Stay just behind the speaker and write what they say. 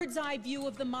bird's eye view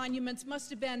of the monuments must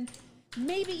have been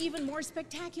maybe even more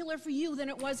spectacular for you than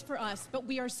it was for us, but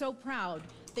we are so proud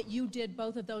that you did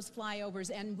both of those flyovers,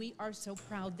 and we are so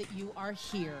proud that you are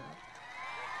here.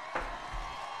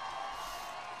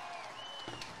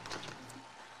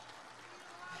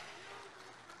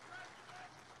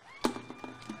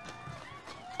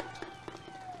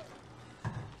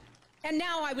 And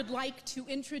now I would like to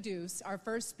introduce our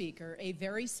first speaker, a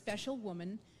very special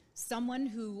woman, someone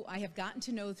who I have gotten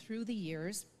to know through the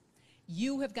years.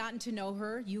 You have gotten to know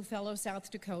her, you fellow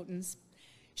South Dakotans.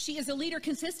 She is a leader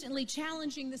consistently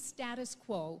challenging the status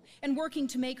quo and working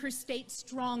to make her state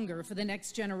stronger for the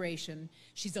next generation.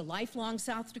 She's a lifelong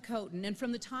South Dakotan, and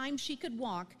from the time she could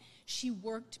walk, she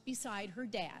worked beside her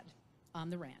dad on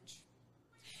the ranch.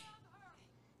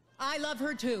 I love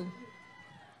her too.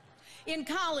 In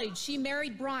college, she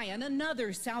married Brian,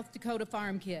 another South Dakota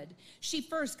farm kid. She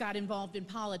first got involved in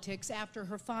politics after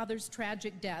her father's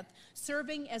tragic death,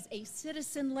 serving as a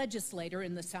citizen legislator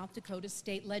in the South Dakota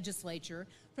State Legislature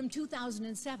from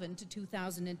 2007 to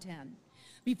 2010.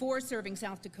 Before serving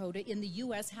South Dakota in the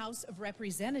U.S. House of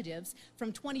Representatives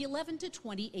from 2011 to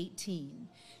 2018.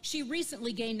 She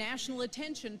recently gained national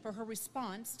attention for her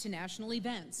response to national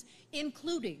events,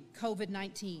 including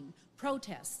COVID-19,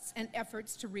 protests, and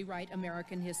efforts to rewrite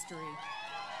American history.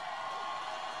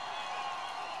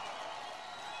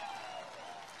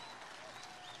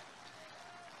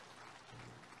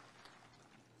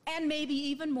 And maybe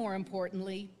even more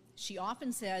importantly, she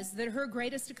often says that her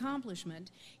greatest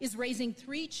accomplishment is raising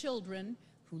 3 children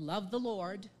who love the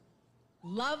Lord,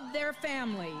 love their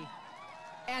family,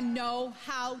 and know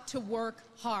how to work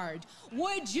hard.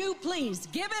 Would you please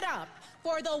give it up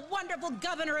for the wonderful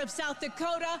governor of South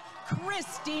Dakota,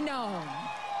 Kristi Noem.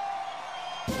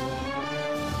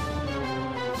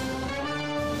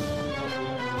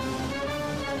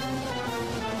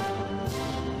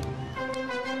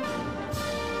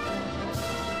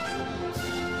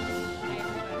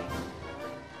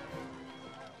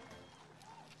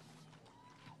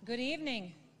 Good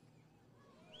evening.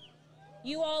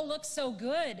 You all look so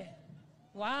good.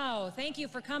 Wow, thank you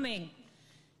for coming.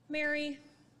 Mary,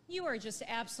 you are just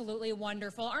absolutely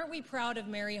wonderful. Aren't we proud of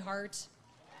Mary Hart?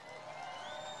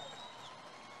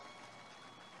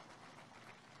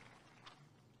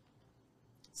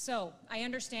 So, I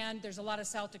understand there's a lot of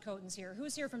South Dakotans here.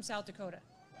 Who's here from South Dakota?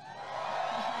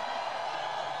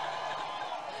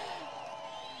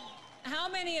 How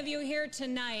many of you here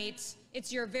tonight,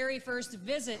 it's your very first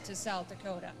visit to South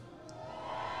Dakota?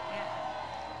 Yeah.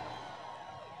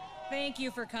 Thank you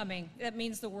for coming. That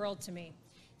means the world to me.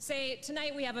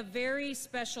 Tonight we have a very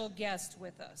special guest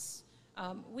with us.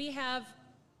 We have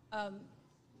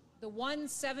the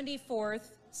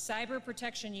 174th Cyber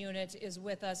Protection Unit is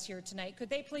with us here tonight.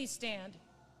 Could they please stand?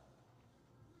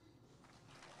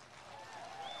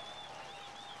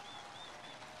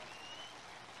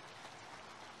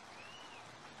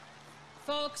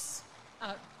 Folks,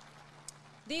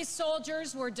 these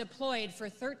soldiers were deployed for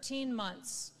 13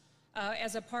 months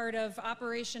as a part of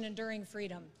Operation Enduring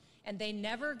Freedom, and they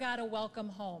never got a welcome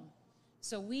home.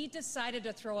 So we decided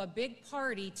to throw a big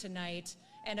party tonight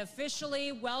and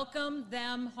officially welcome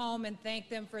them home and thank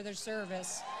them for their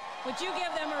service. Would you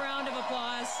give them a round of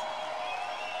applause?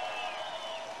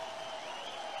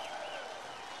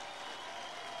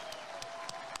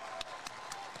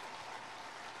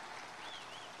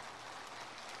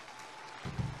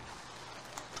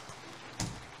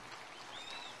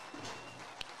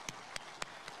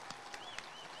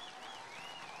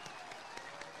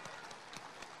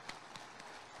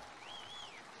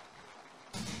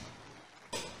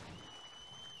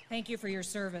 Thank you for your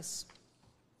service.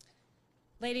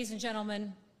 Ladies and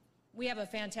gentlemen, we have a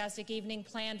fantastic evening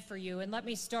planned for you, and let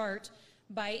me start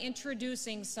by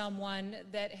introducing someone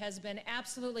that has been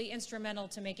absolutely instrumental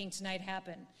to making tonight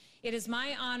happen. It is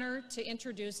my honor to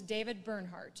introduce David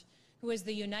Bernhardt, who is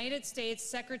the United States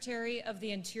Secretary of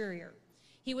the Interior.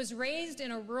 He was raised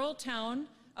in a rural town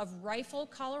of Rifle,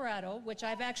 Colorado, which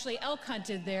I've actually elk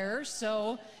hunted there,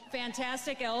 so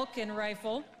fantastic elk in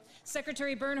Rifle.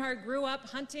 Secretary Bernhardt grew up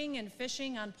hunting and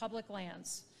fishing on public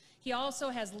lands. He also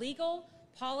has legal,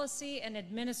 policy, and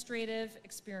administrative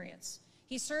experience.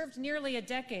 He served nearly a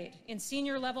decade in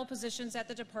senior level positions at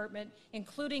the department,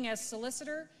 including as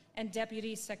solicitor and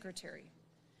deputy secretary.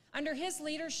 Under his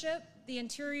leadership, the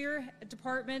Interior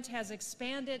Department has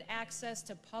expanded access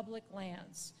to public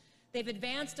lands. They've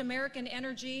advanced American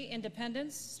energy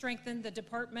independence, strengthened the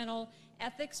departmental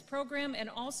ethics program,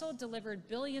 and also delivered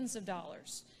billions of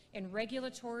dollars in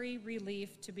regulatory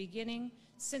relief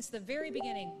since the very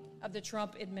beginning of the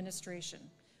Trump administration.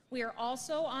 We are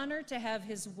also honored to have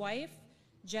his wife,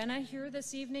 Jenna here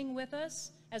this evening with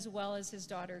us, as well as his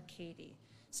daughter, Katie.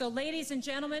 So ladies and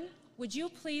gentlemen, would you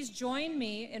please join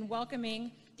me in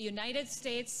welcoming the United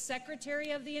States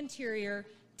Secretary of the Interior,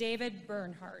 David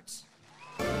Bernhardt.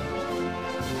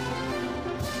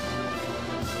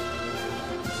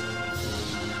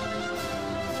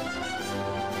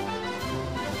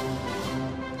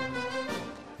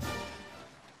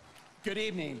 Good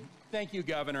evening. Thank you,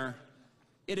 Governor.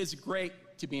 It is great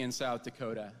to be in South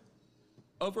Dakota.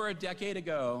 Over a decade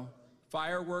ago,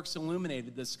 fireworks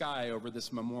illuminated the sky over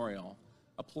this memorial,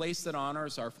 a place that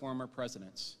honors our former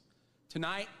presidents.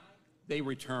 Tonight, they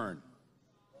return.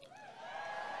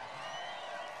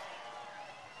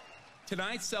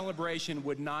 Tonight's celebration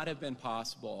would not have been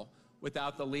possible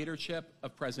without the leadership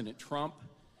of President Trump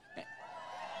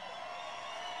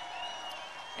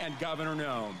and Governor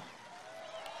Noem.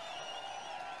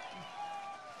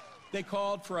 They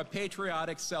called for a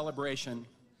patriotic celebration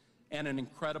and an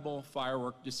incredible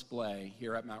firework display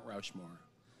here at Mount Rushmore.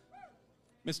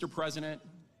 Mr. President,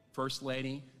 First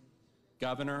Lady,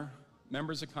 Governor,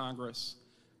 members of Congress,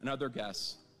 and other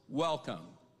guests, welcome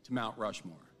to Mount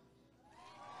Rushmore.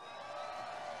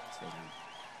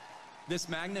 This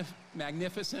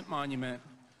magnificent monument,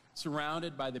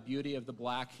 surrounded by the beauty of the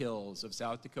Black Hills of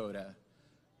South Dakota,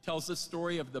 tells the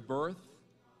story of the birth,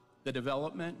 the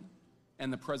development,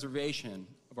 and the preservation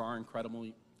of our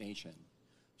incredible nation.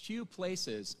 Few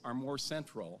places are more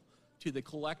central to the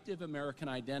collective American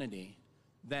identity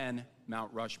than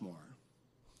Mount Rushmore.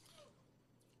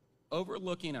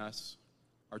 Overlooking us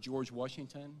are George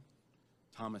Washington,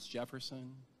 Thomas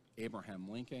Jefferson, Abraham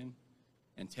Lincoln,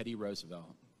 and Teddy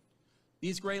Roosevelt.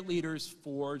 These great leaders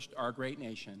forged our great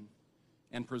nation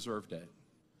and preserved it.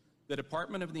 The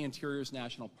Department of the Interior's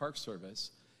National Park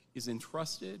Service is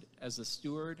entrusted as the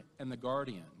steward and the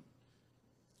guardian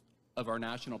of our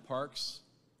national parks,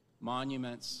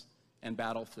 monuments, and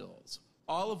battlefields,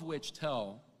 all of which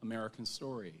tell American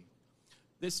story.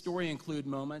 This story includes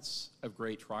moments of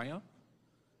great triumph,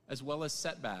 as well as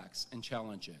setbacks and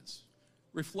challenges.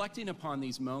 Reflecting upon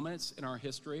these moments in our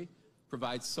history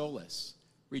provides solace,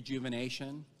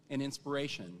 rejuvenation, and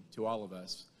inspiration to all of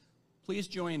us. Please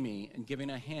join me in giving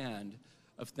a hand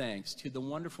of thanks to the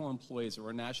wonderful employees of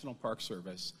our National Park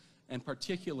Service, and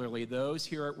particularly those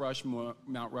here at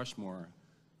Mount Rushmore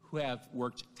who have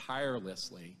worked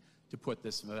tirelessly to put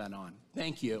this event on.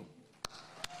 Thank you.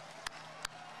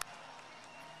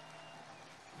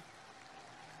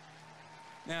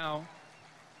 Now,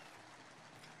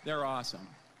 they're awesome.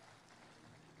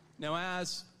 Now,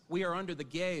 as we are under the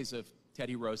gaze of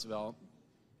Teddy Roosevelt,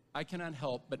 I cannot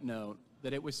help but note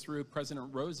that it was through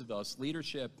President Roosevelt's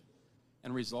leadership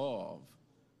and resolve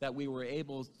that we were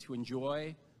able to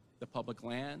enjoy the public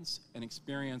lands and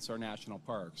experience our national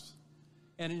parks.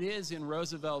 And it is in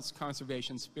Roosevelt's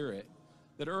conservation spirit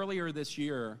that earlier this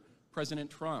year, President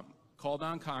Trump called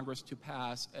on Congress to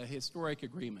pass a historic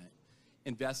agreement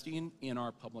investing in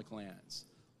our public lands.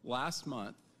 Last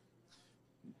month,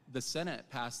 the Senate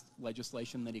passed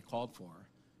legislation that he called for,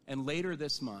 and later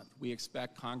this month, we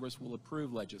expect Congress will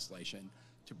approve legislation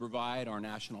to provide our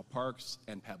national parks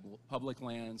and public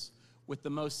lands with the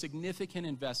most significant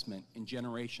investment in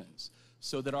generations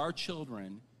so that our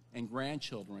children and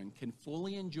grandchildren can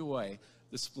fully enjoy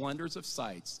the splendors of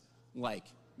sites like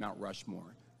Mount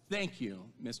Rushmore. Thank you,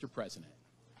 Mr. President.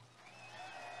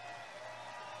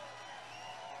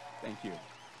 Thank you.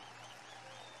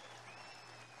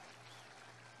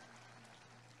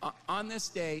 On this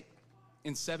date,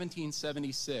 in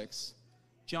 1776,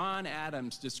 John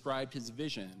Adams described his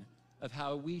vision of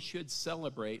how we should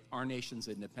celebrate our nation's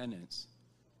independence.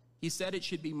 He said it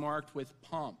should be marked with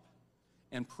pomp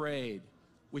and parade,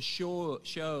 with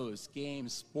shows,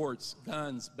 games, sports,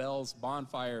 guns, bells,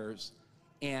 bonfires,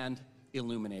 and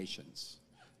illuminations,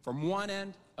 from one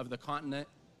end of the continent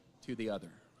to the other.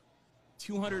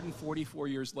 244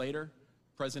 years later,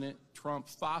 President Trump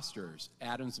fosters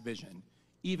Adams' vision,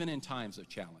 even in times of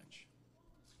challenge.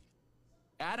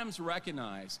 Adams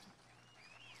recognized,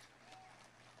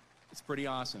 it's pretty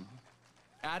awesome,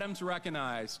 Adams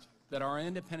recognized that our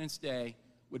Independence Day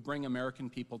would bring American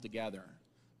people together.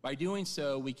 By doing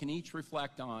so, we can each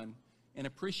reflect on and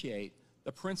appreciate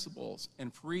the principles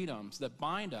and freedoms that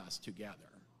bind us together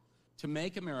to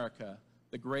make America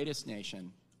the greatest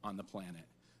nation on the planet.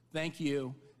 Thank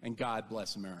you, and God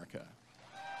bless America.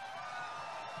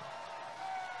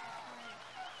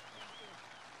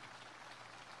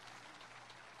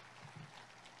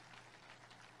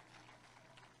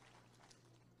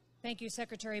 Thank you,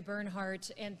 Secretary Bernhardt,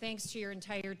 and thanks to your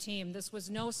entire team. This was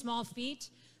no small feat,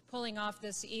 pulling off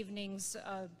this evening's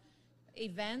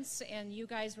events, and you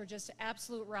guys were just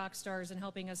absolute rock stars in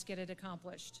helping us get it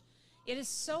accomplished. It is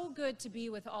so good to be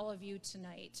with all of you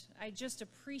tonight. I just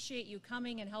appreciate you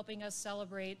coming and helping us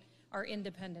celebrate our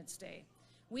Independence Day.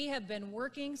 We have been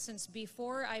working since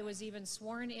before I was even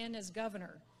sworn in as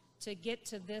governor to get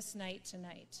to this night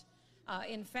tonight.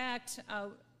 In fact,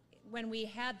 when we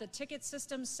had the ticket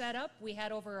system set up, we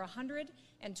had over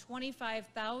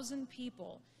 125,000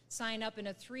 people sign up in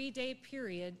a 3-day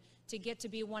period to get to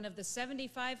be one of the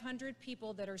 7,500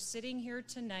 people that are sitting here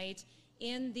tonight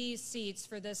in these seats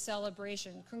for this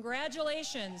celebration.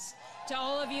 Congratulations to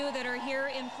all of you that are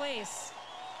here in place.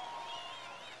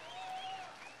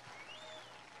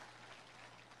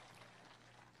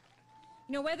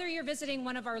 You know, whether you're visiting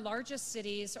one of our largest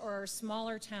cities or our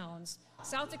smaller towns,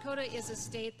 South Dakota is a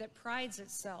state that prides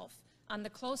itself on the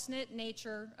close-knit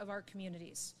nature of our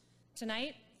communities.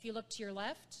 Tonight, if you look to your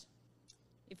left,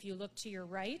 if you look to your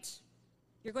right,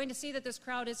 you're going to see that this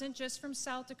crowd isn't just from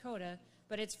South Dakota,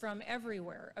 but it's from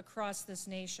everywhere across this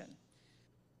nation.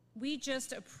 We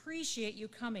just appreciate you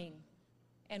coming,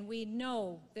 and we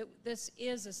know that this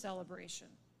is a celebration.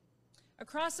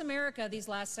 Across America these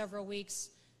last several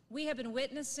weeks, we have been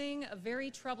witnessing a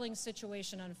very troubling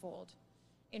situation unfold.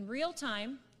 In real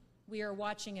time, we are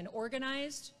watching an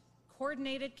organized,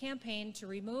 coordinated campaign to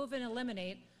remove and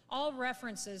eliminate all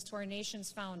references to our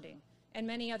nation's founding and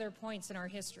many other points in our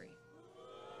history.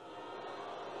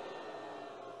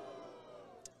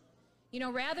 You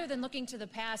know, rather than looking to the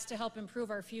past to help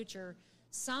improve our future,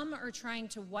 some are trying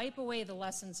to wipe away the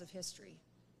lessons of history,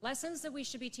 lessons that we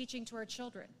should be teaching to our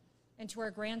children and to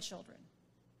our grandchildren.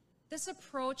 This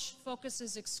approach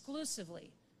focuses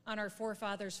exclusively on our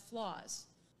forefathers' flaws,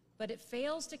 but it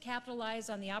fails to capitalize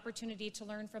on the opportunity to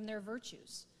learn from their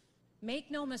virtues. Make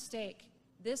no mistake,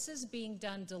 this is being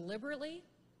done deliberately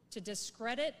to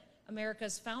discredit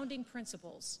America's founding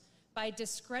principles by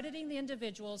discrediting the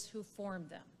individuals who formed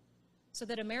them, so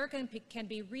that America can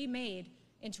be remade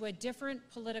into a different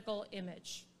political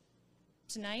image.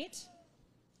 Tonight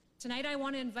I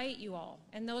want to invite you all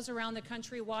and those around the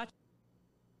country watching.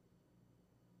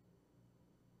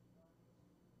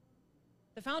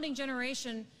 The founding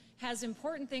generation has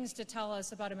important things to tell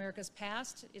us about America's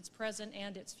past, its present,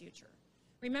 and its future.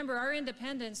 Remember, our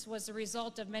independence was the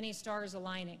result of many stars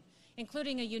aligning,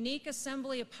 including a unique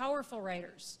assembly of powerful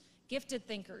writers, gifted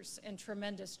thinkers, and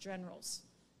tremendous generals.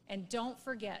 And don't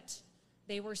forget,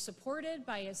 they were supported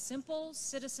by a simple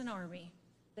citizen army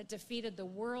that defeated the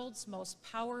world's most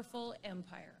powerful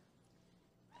empire.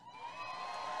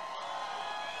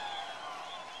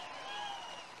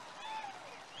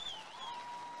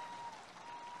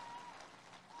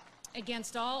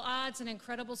 Against all odds and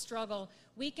incredible struggle,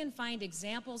 we can find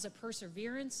examples of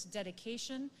perseverance,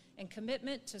 dedication, and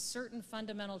commitment to certain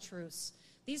fundamental truths.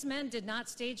 These men did not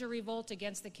stage a revolt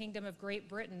against the Kingdom of Great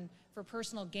Britain for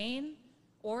personal gain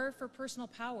or for personal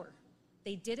power.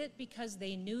 They did it because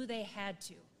they knew they had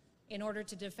to, in order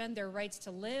to defend their rights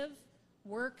to live,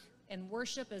 work, and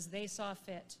worship as they saw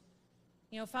fit.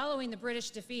 You know, following the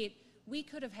British defeat, we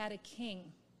could have had a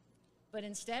king, but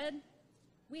instead,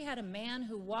 we had a man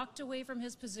who walked away from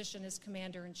his position as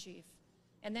commander-in-chief,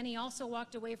 and then he also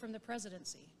walked away from the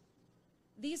presidency.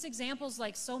 These examples,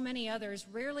 like so many others,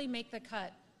 rarely make the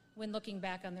cut when looking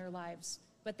back on their lives,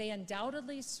 but they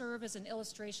undoubtedly serve as an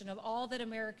illustration of all that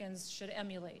Americans should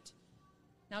emulate.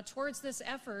 Now, towards this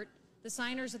effort, the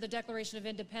signers of the Declaration of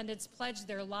Independence pledged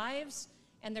their lives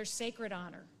and their sacred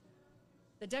honor.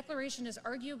 The Declaration is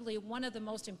arguably one of the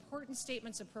most important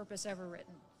statements of purpose ever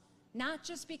written, not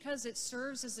just because it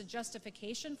serves as a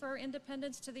justification for our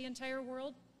independence to the entire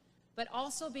world, but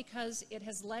also because it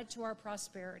has led to our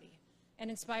prosperity and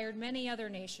inspired many other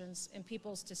nations and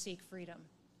peoples to seek freedom.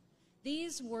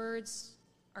 These words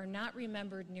are not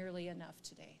remembered nearly enough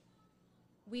today.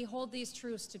 We hold these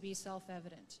truths to be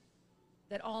self-evident,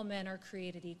 that all men are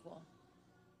created equal,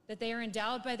 that they are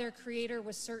endowed by their Creator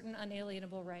with certain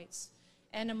unalienable rights,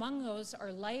 and among those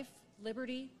are life,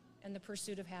 liberty, and the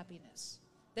pursuit of happiness.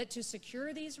 That to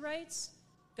secure these rights,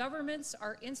 governments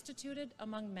are instituted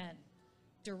among men,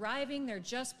 deriving their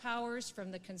just powers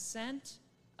from the consent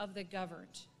of the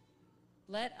governed.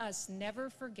 Let us never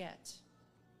forget,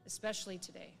 especially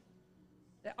today,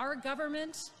 that our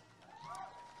government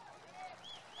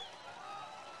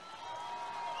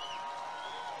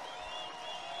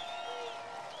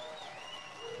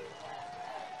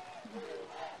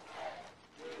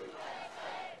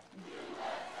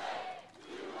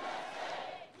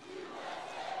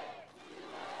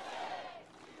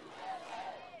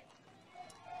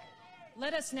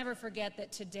Let us never forget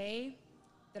that today,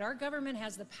 that our government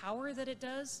has the power that it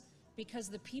does because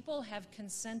the people have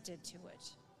consented to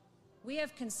it. We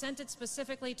have consented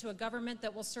specifically to a government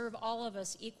that will serve all of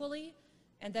us equally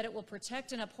and that it will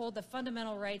protect and uphold the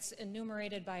fundamental rights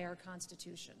enumerated by our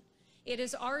Constitution. It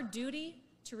is our duty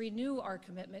to renew our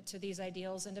commitment to these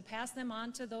ideals and to pass them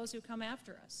on to those who come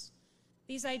after us.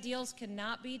 These ideals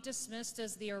cannot be dismissed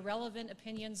as the irrelevant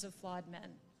opinions of flawed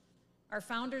men. Our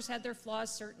founders had their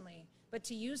flaws, certainly, but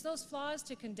to use those flaws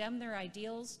to condemn their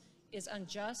ideals is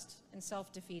unjust and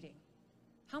self-defeating.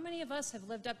 How many of us have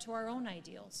lived up to our own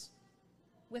ideals?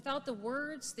 Without the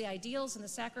words, the ideals, and the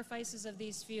sacrifices of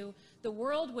these few, the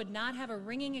world would not have a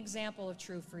ringing example of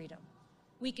true freedom.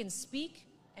 We can speak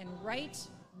and write,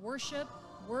 worship,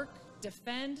 work,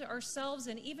 defend ourselves,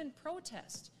 and even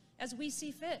protest as we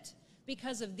see fit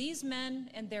because of these men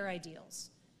and their ideals.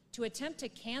 To attempt to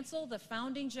cancel the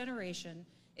founding generation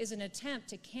is an attempt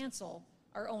to cancel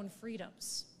our own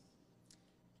freedoms.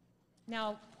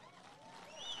 Now,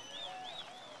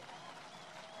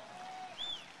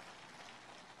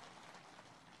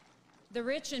 the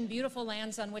rich and beautiful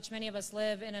lands on which many of us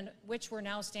live and in which we're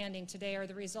now standing today are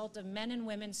the result of men and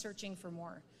women searching for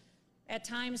more. At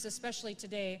times, especially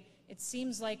today, it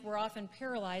seems like we're often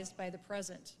paralyzed by the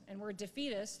present and we're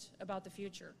defeatist about the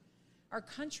future. Our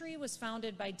country was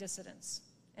founded by dissidents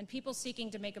and people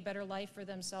seeking to make a better life for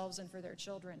themselves and for their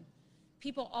children.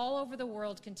 People all over the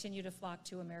world continue to flock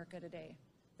to America today.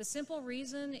 The simple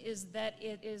reason is that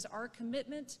it is our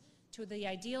commitment to the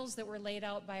ideals that were laid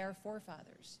out by our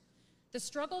forefathers. The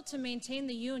struggle to maintain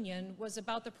the Union was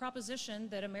about the proposition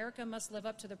that America must live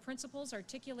up to the principles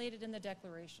articulated in the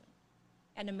Declaration.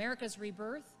 And America's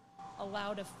rebirth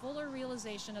allowed a fuller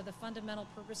realization of the fundamental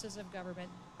purposes of government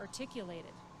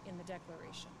articulated in the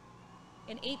Declaration.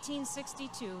 In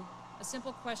 1862, a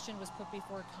simple question was put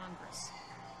before Congress: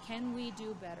 can we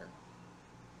do better?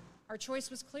 Our choice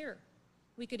was clear.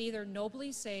 We could either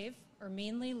nobly save or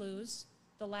meanly lose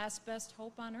the last best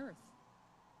hope on earth.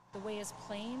 The way is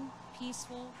plain,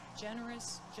 peaceful,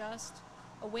 generous, just,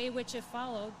 a way which, if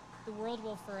followed, the world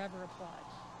will forever applaud.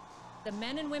 The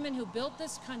men and women who built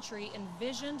this country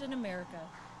envisioned an America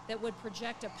that would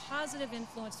project a positive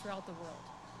influence throughout the world,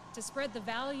 to spread the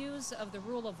values of the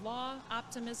rule of law,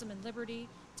 optimism, and liberty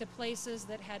to places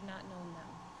that had not known them.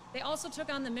 They also took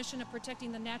on the mission of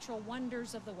protecting the natural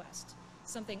wonders of the West,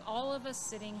 something all of us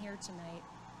sitting here tonight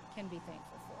can be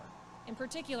thankful for. In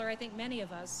particular, I think many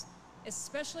of us,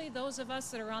 especially those of us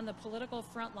that are on the political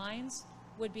front lines,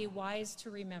 would be wise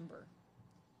to remember.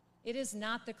 It is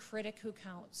not the critic who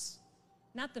counts,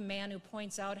 not the man who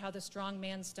points out how the strong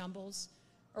man stumbles,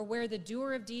 or where the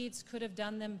doer of deeds could have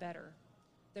done them better.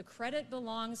 The credit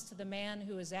belongs to the man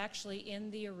who is actually in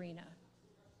the arena,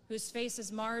 whose face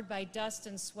is marred by dust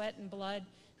and sweat and blood,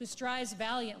 who strives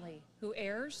valiantly, who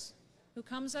errs, who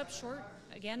comes up short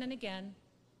again and again,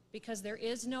 because there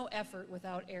is no effort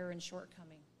without error and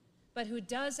shortcoming, but who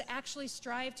does actually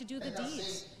strive to do the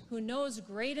deeds, who knows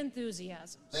great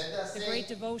enthusiasms, the great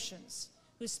devotions,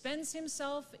 who spends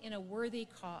himself in a worthy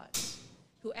cause,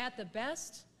 who at the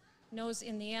best knows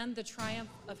in the end the triumph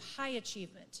of high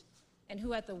achievement, and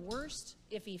who at the worst,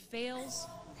 if he fails,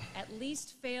 at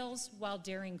least fails while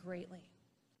daring greatly,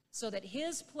 so that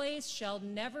his place shall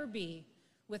never be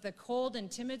with the cold and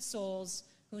timid souls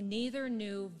who neither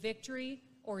knew victory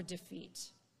or defeat.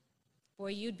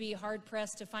 Boy, you'd be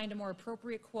hard-pressed to find a more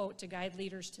appropriate quote to guide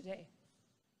leaders today.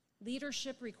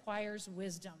 Leadership requires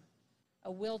wisdom,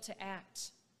 a will to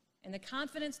act, and the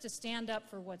confidence to stand up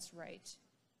for what's right.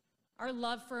 Our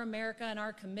love for America and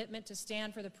our commitment to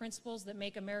stand for the principles that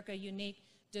make America unique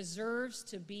deserves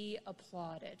to be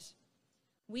applauded.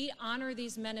 We honor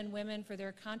these men and women for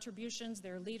their contributions,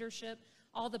 their leadership,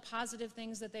 all the positive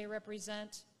things that they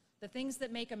represent, the things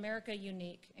that make America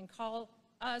unique, and call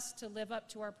us to live up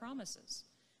to our promises.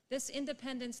 This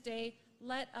Independence Day,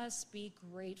 let us be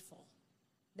grateful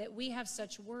that we have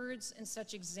such words and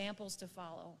such examples to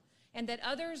follow, and that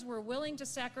others were willing to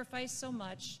sacrifice so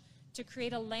much to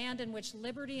create a land in which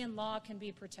liberty and law can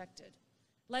be protected.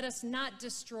 Let us not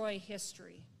destroy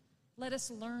history. Let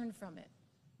us learn from it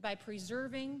by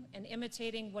preserving and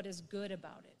imitating what is good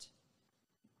about it.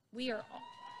 We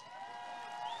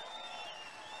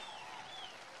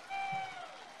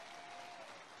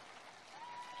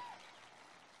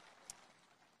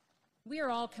are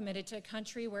all committed to a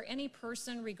country where any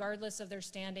person, regardless of their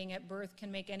standing at birth, can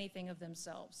make anything of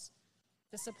themselves.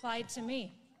 This applied to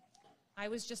me. I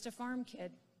was just a farm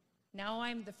kid. Now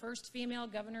I'm the first female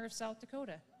governor of South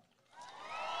Dakota.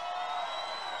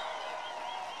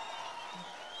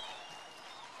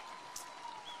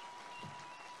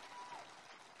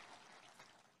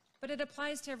 But it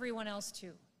applies to everyone else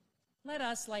too. Let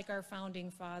us, like our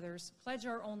founding fathers, pledge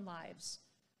our own lives,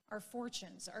 our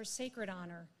fortunes, our sacred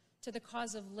honor to the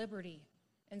cause of liberty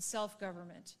and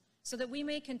self-government, so that we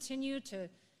may continue to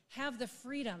have the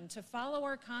freedom to follow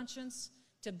our conscience,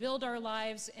 to build our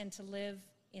lives, and to live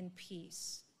in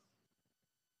peace.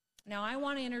 Now, I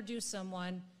want to introduce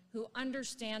someone who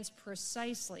understands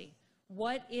precisely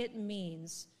what it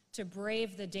means to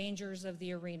brave the dangers of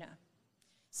the arena.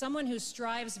 Someone who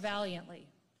strives valiantly,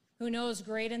 who knows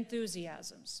great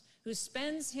enthusiasms, who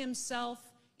spends himself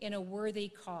in a worthy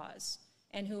cause,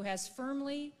 and who has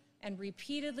firmly and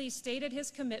repeatedly stated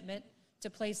his commitment to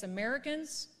place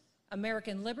Americans,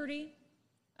 American liberty,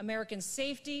 American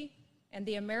safety, and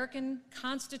the American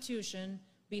Constitution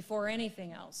before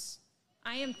anything else.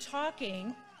 I am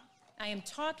talking,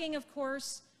 of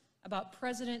course, about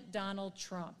President Donald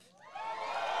Trump.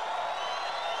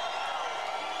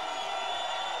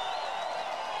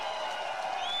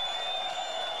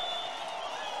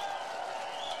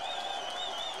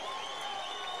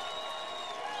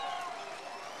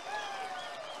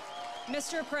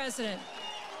 Mr. President,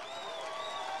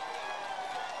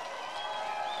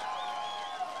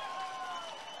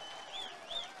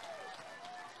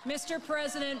 Mr.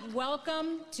 President,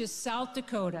 welcome to South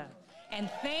Dakota, and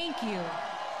thank you.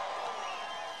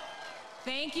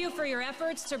 Thank you for your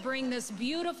efforts to bring this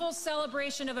beautiful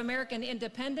celebration of American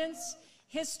independence,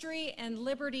 history, and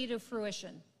liberty to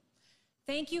fruition.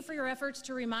 Thank you for your efforts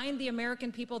to remind the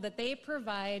American people that they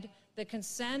provide the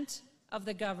consent of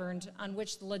the governed on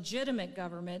which the legitimate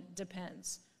government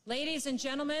depends. Ladies and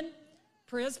gentlemen,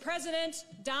 President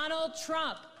Donald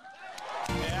Trump.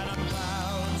 And I'm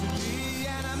proud to be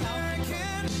an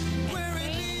American, where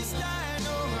at least I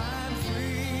know I'm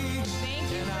free.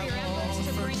 Thank you And for I your efforts won't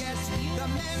to bring forget this the beautiful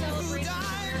men who celebration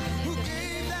died, of who American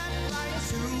gave that right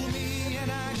to me,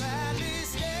 and I gladly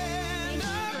stand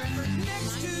up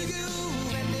next to you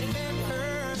and defend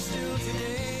her still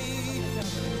today.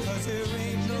 'Cause there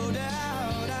ain't no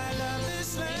doubt I love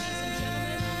this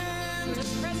land.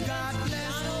 God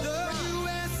bless the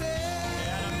USA.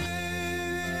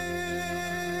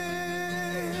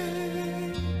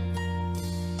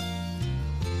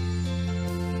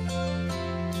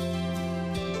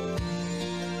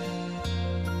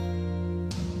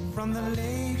 From the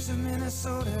lakes of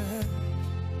Minnesota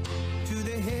to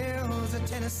the hills of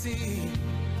Tennessee,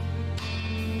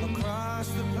 across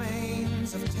the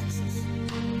plains of Texas,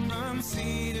 from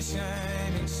sea to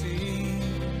shining sea,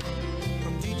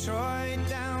 from Detroit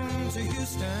down to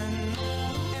Houston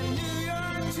and New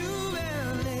York to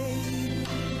LA,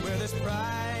 where there's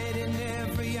pride in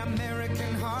every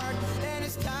American heart, and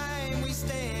it's time we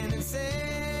stand and say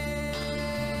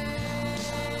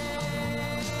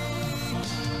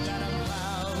that I'm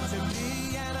proud to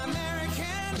be an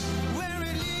American, where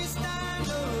at least I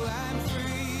know I'm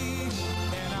free.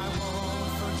 And I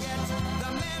won't forget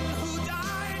the men who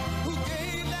died, who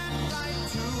gave that right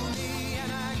to me.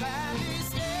 And I gladly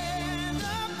stand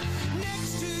up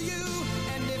next to you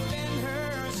and defend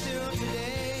her still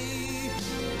today.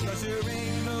 'Cause there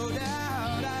ain't no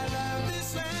doubt I love this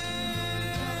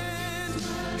land.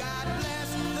 God bless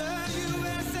the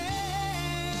USA.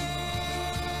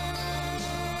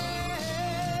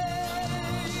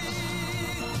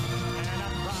 And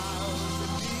I'm proud to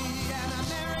be an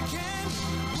American,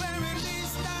 where at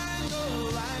least I know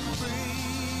I'm free.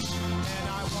 And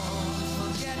I won't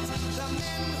forget the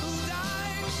men who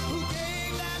died, who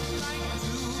gave that right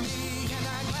to me. And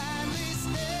I gladly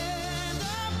stand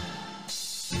up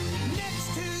next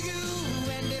to you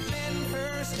and defend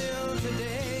her still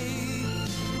today.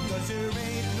 'Cause there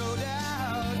ain't no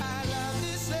doubt I love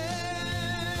this land.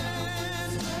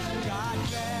 God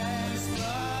bless the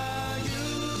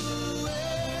USA.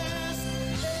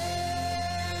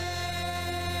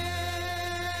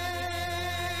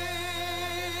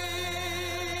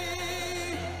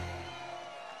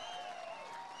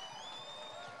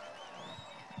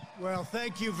 Well,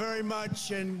 thank you very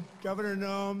much, and Governor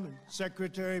Noem and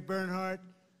Secretary Bernhardt,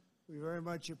 we very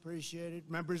much appreciate it.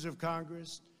 Members of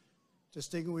Congress,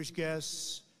 distinguished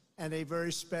guests, and a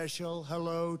very special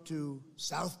hello to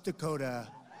South Dakota.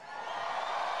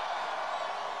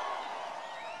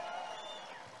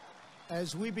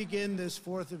 As we begin this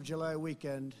 4th of July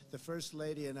weekend, the First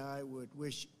Lady and I would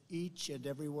wish each and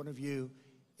every one of you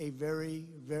a very,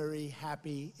 very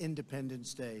happy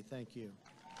Independence Day. Thank you.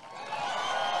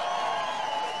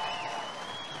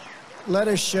 Let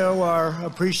us show our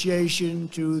appreciation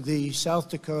to the South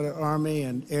Dakota Army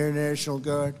and Air National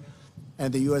Guard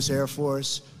and the U.S. Air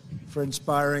Force for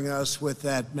inspiring us with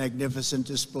that magnificent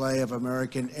display of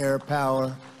American air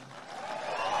power.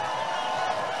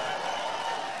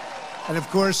 And of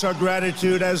course, our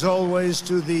gratitude, as always,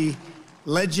 to the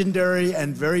legendary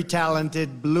and very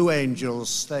talented Blue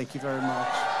Angels. Thank you very much.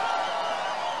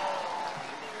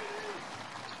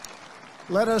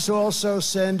 Let us also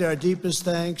send our deepest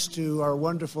thanks to our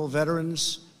wonderful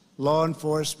veterans, law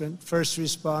enforcement, first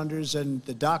responders, and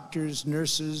the doctors,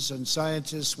 nurses, and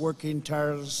scientists working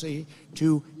tirelessly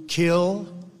to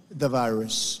kill the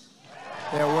virus.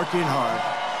 They're working hard.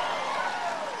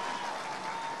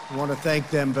 I want to thank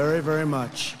them very, very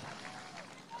much.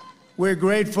 We're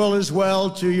grateful as well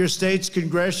to your state's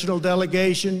congressional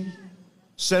delegation,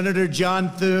 Senator John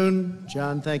Thune.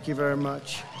 John, thank you very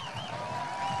much.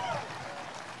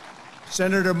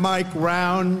 Senator Mike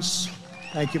Rounds.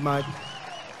 Thank you, Mike.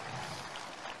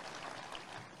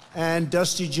 And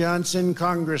Dusty Johnson,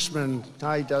 Congressman.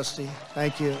 Hi, Dusty.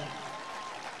 Thank you.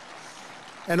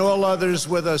 And all others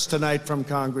with us tonight from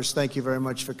Congress, thank you very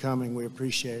much for coming. We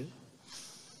appreciate it.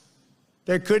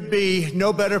 There could be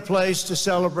no better place to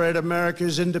celebrate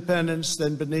America's independence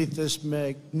than beneath this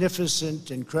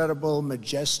magnificent, incredible,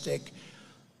 majestic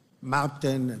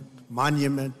mountain and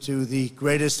monument to the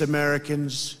greatest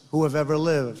Americans who have ever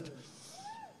lived.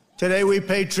 Today we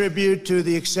pay tribute to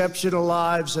the exceptional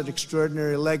lives and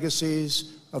extraordinary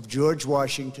legacies of George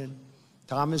Washington,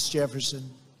 Thomas Jefferson,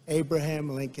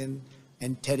 Abraham Lincoln,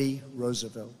 and Teddy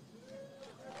Roosevelt.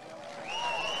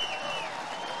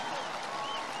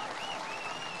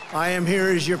 I am here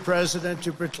as your president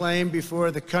to proclaim before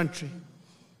the country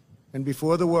and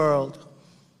before the world,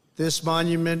 this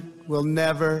monument will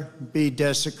never be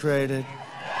desecrated.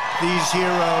 These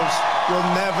heroes will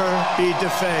never be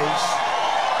defaced.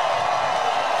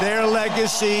 Their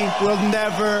legacy will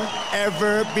never,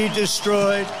 ever be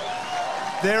destroyed.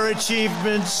 Their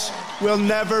achievements will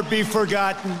never be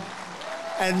forgotten.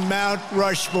 And Mount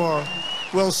Rushmore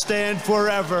will stand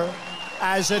forever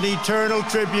as an eternal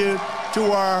tribute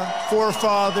to our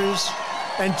forefathers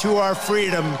and to our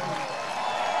freedom.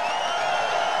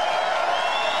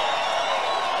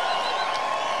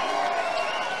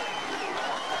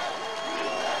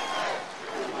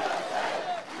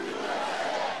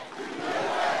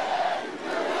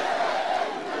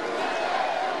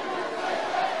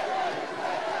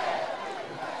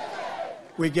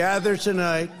 We gather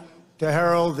tonight to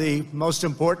herald the most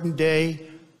important day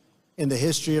in the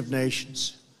history of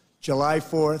nations, July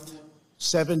 4th,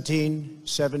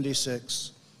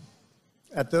 1776.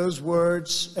 At those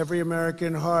words, every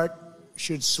American heart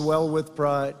should swell with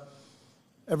pride.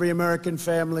 Every American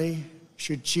family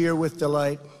should cheer with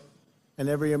delight, and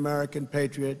every American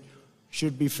patriot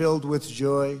should be filled with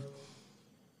joy,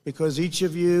 because each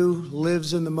of you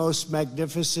lives in the most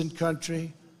magnificent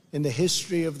country in the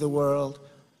history of the world,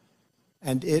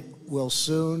 and it will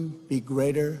soon be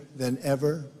greater than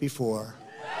ever before.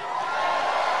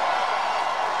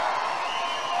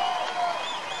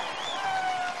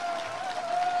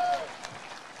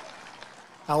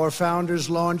 Our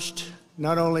founders launched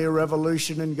not only a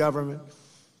revolution in government,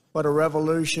 but a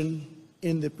revolution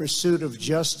in the pursuit of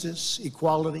justice,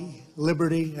 equality,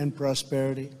 liberty, and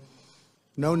prosperity.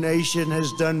 No nation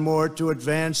has done more to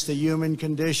advance the human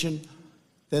condition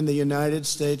than the United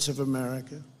States of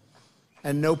America.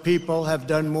 And no people have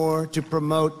done more to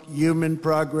promote human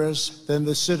progress than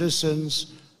the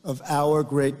citizens of our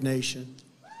great nation.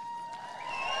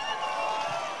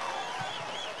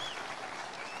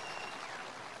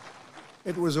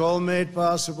 It was all made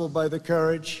possible by the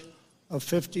courage of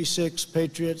 56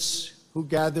 patriots who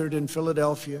gathered in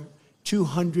Philadelphia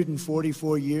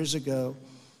 244 years ago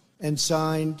and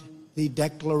signed the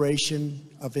Declaration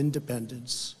of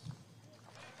Independence.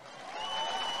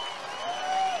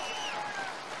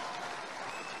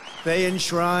 They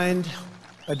enshrined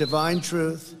a divine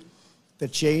truth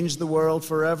that changed the world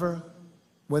forever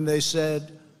when they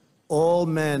said, "All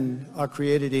men are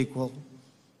created equal."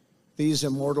 These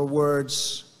immortal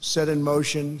words set in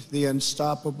motion the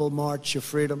unstoppable march of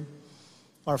freedom.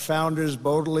 Our founders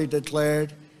boldly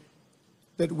declared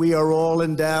that we are all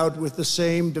endowed with the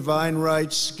same divine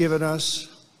rights given us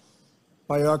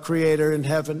by our Creator in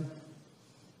heaven,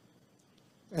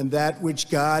 and that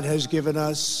which God has given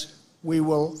us, we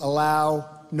will allow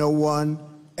no one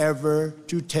ever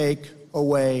to take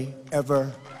away,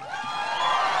 ever.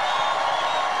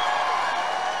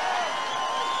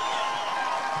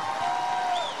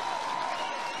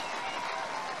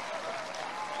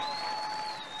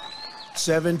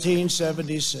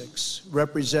 "1776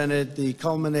 represented the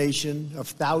culmination of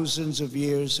thousands of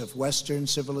years of Western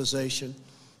civilization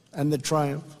and the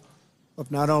triumph of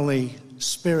not only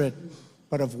spirit,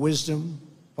 but of wisdom,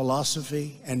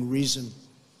 philosophy, and reason.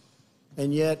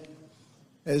 And yet,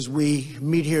 as we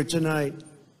meet here tonight,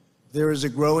 there is a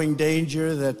growing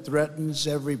danger that threatens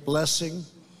every blessing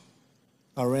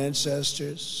our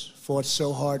ancestors fought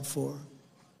so hard for,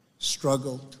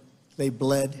 struggled, they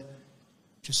bled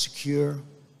to secure.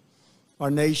 Our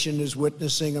nation is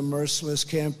witnessing a merciless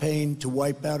campaign to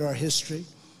wipe out our history,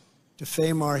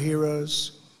 defame our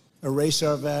heroes, erase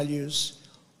our values,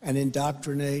 and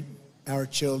indoctrinate our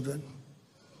children.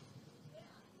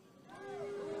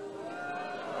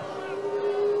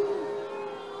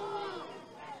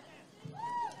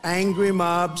 Angry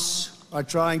mobs are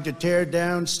trying to tear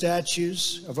down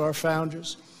statues of our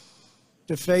founders,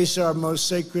 deface our most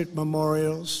sacred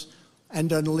memorials,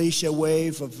 and unleash a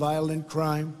wave of violent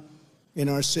crime in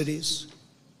our cities.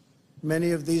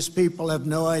 Many of these people have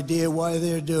no idea why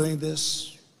they're doing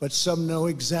this, but some know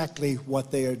exactly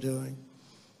what they are doing.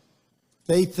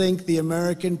 They think the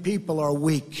American people are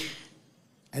weak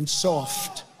and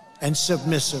soft and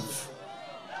submissive.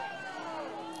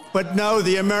 But no,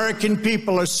 the American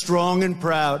people are strong and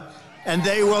proud, and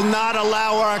they will not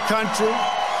allow our country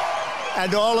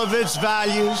and all of its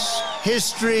values,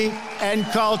 history, and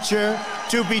culture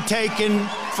to be taken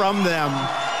from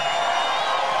them.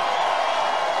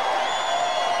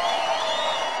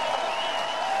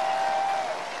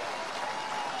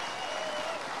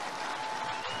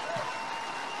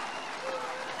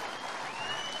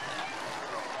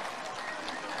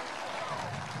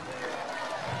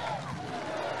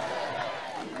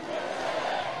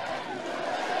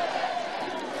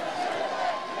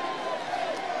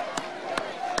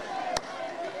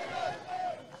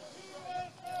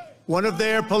 One of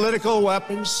their political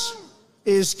weapons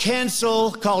is cancel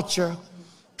culture,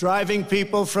 driving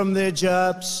people from their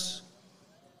jobs,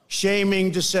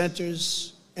 shaming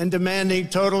dissenters, and demanding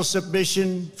total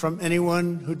submission from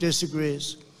anyone who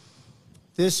disagrees.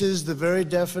 This is the very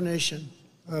definition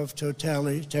of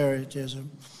totalitarianism,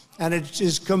 and it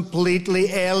is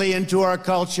completely alien to our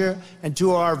culture and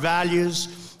to our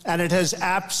values, and it has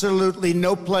absolutely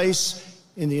no place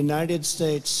in the United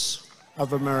States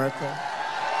of America.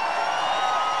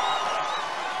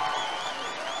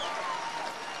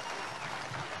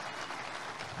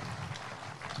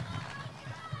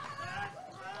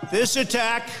 This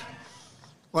attack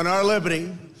on our liberty,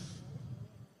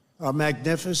 our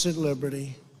magnificent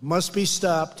liberty, must be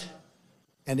stopped,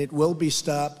 and it will be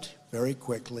stopped very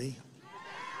quickly.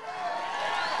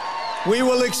 We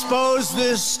will expose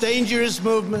this dangerous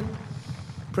movement,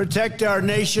 protect our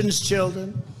nation's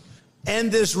children, end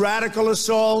this radical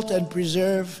assault, and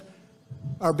preserve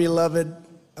our beloved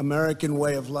American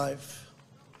way of life.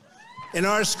 In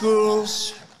our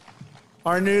schools,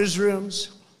 our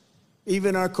newsrooms,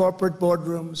 even our corporate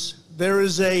boardrooms, there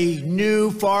is a new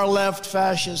far-left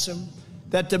fascism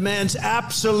that demands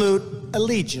absolute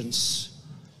allegiance.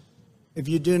 If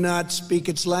you do not speak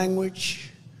its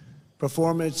language,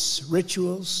 perform its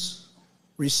rituals,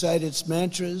 recite its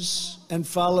mantras, and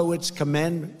follow its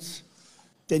commandments,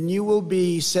 then you will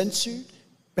be censored,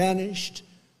 banished,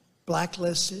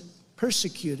 blacklisted,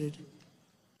 persecuted,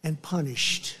 and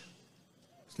punished.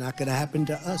 It's not going to happen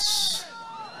to us.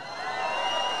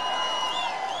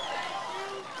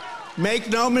 Make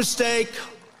no mistake,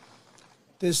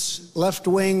 this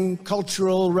left-wing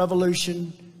cultural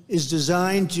revolution is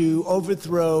designed to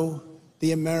overthrow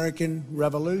the American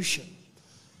Revolution.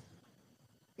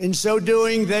 In so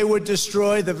doing, they would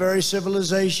destroy the very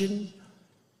civilization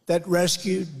that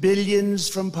rescued billions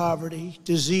from poverty,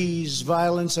 disease,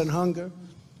 violence, and hunger,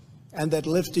 and that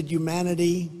lifted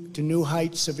humanity to new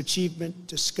heights of achievement,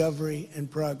 discovery, and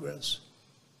progress.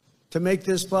 To make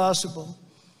this possible,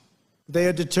 they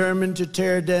are determined to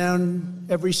tear down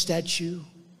every statue,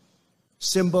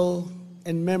 symbol,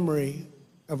 and memory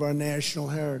of our national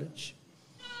heritage.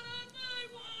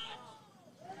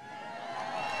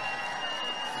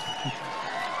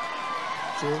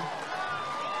 True.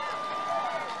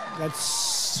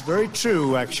 That's very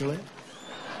true, actually.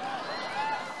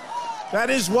 That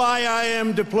is why I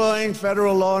am deploying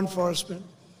federal law enforcement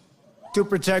to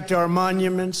protect our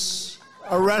monuments,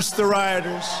 arrest the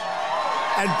rioters,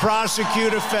 and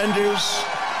prosecute offenders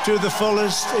to the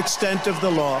fullest extent of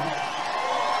the law.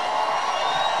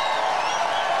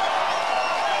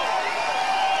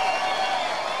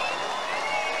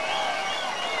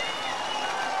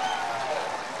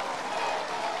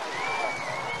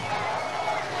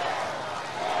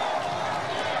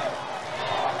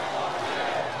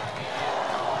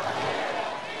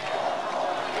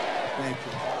 Thank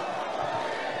you.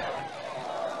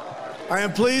 I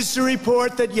am pleased to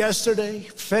report that yesterday,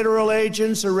 federal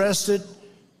agents arrested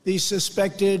the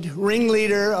suspected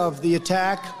ringleader of the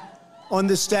attack on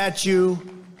the statue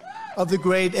of the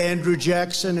great Andrew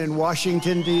Jackson in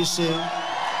Washington, D.C.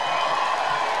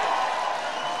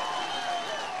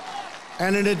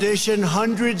 And in addition,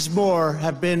 hundreds more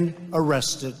have been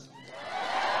arrested.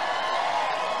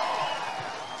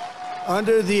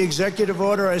 Under the executive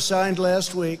order I signed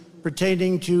last week,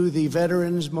 pertaining to the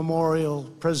Veterans Memorial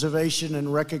Preservation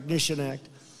and Recognition Act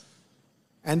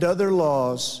and other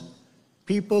laws,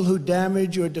 people who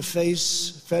damage or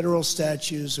deface federal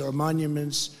statues or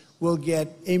monuments will get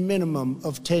a minimum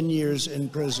of 10 years in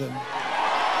prison.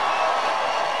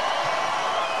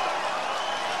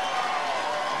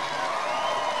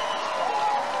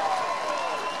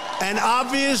 And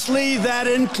obviously that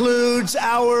includes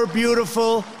our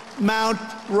beautiful Mount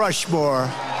Rushmore.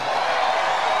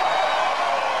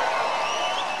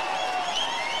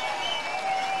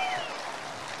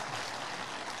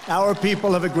 Our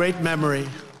people have a great memory.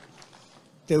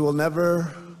 They will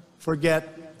never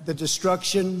forget the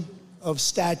destruction of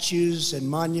statues and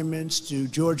monuments to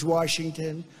George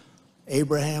Washington,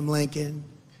 Abraham Lincoln,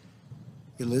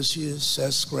 Ulysses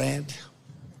S. Grant,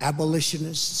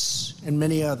 abolitionists, and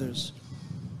many others.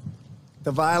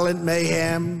 The violent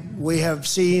mayhem we have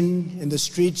seen in the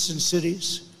streets and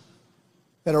cities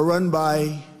that are run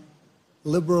by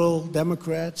liberal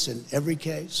Democrats in every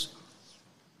case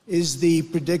is the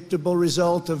predictable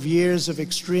result of years of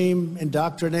extreme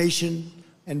indoctrination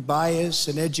and bias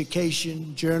in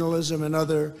education, journalism, and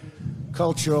other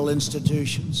cultural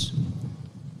institutions.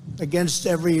 Against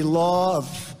every law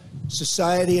of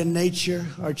society and nature,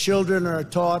 our children are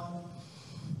taught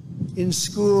in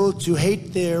school to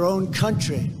hate their own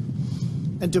country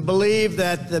and to believe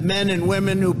that the men and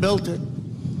women who built it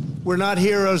were not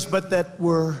heroes, but that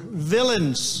were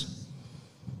villains.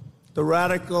 The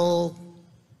radical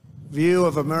view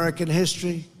of American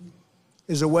history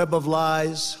is a web of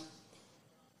lies.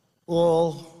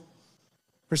 All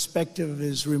perspective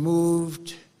is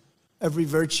removed. Every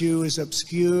virtue is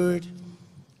obscured.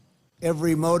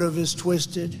 Every motive is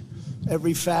twisted.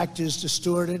 Every fact is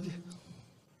distorted.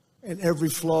 And every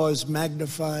flaw is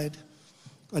magnified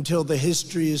until the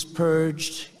history is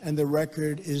purged and the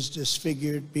record is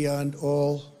disfigured beyond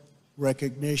all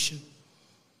recognition.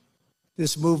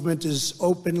 This movement is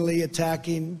openly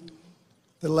attacking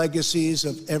the legacies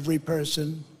of every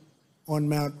person on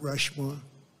Mount Rushmore.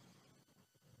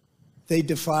 They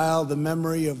defile the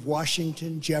memory of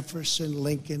Washington, Jefferson,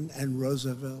 Lincoln, and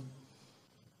Roosevelt.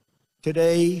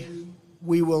 Today,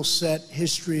 we will set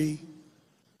history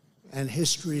and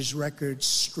history's records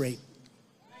straight.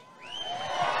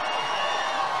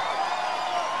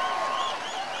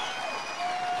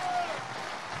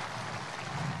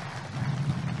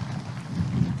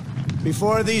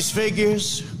 Before these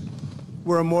figures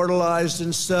were immortalized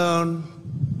in stone,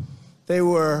 they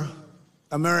were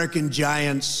American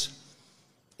giants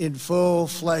in full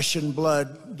flesh and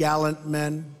blood, gallant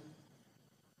men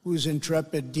whose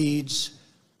intrepid deeds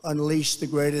unleashed the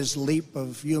greatest leap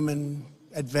of human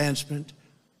advancement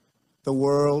the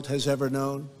world has ever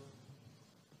known.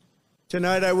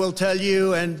 Tonight I will tell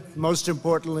you, and most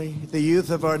importantly, the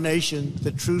youth of our nation,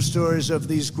 the true stories of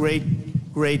these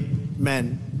great, great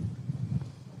men.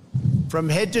 From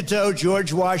head to toe,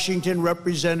 George Washington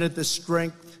represented the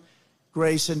strength,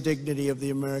 grace, and dignity of the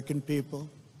American people.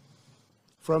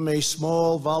 From a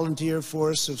small volunteer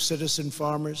force of citizen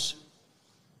farmers,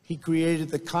 he created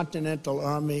the Continental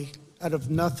Army out of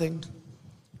nothing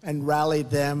and rallied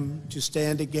them to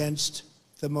stand against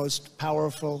the most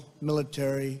powerful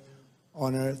military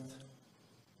on earth.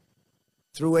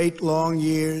 Through 8 long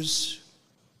years,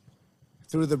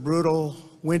 through the brutal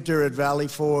winter at Valley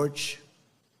Forge,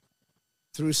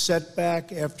 through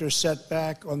setback after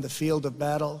setback on the field of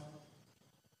battle,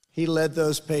 he led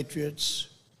those patriots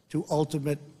to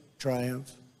ultimate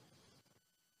triumph.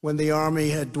 When the army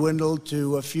had dwindled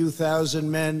to a few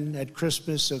thousand men at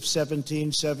Christmas of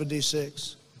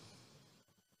 1776,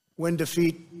 when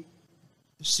defeat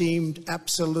seemed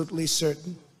absolutely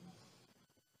certain,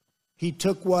 he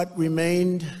took what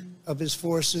remained of his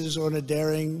forces on a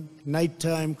daring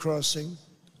nighttime crossing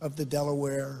of the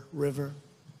Delaware River.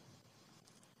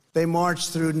 They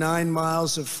marched through 9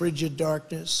 miles of frigid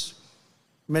darkness,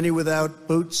 many without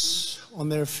boots on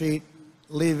their feet,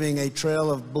 leaving a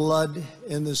trail of blood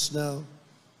in the snow.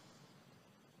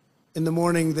 In the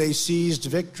morning, they seized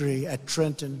victory at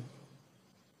Trenton.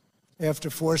 After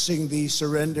forcing the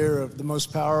surrender of the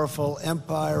most powerful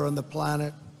empire on the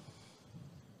planet,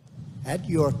 at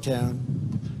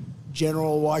Yorktown,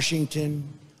 General Washington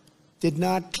did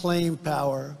not claim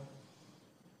power,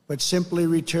 but simply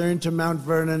returned to Mount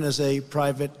Vernon as a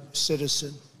private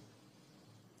citizen.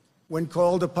 When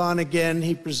called upon again,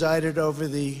 he presided over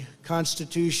the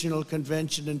Constitutional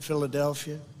Convention in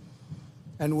Philadelphia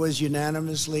and was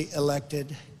unanimously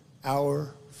elected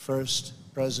our first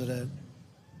president.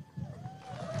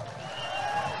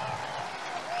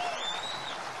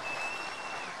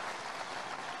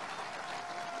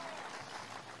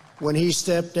 When he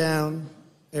stepped down,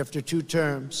 after 2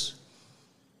 terms,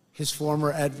 his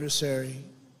former adversary,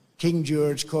 King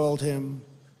George, called him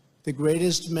the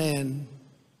greatest man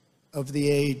of the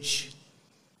age.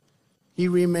 He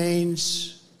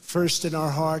remains first in our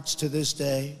hearts to this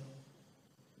day.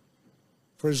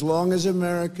 For as long as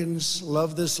Americans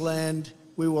love this land,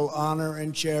 we will honor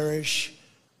and cherish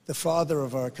the father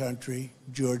of our country,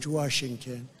 George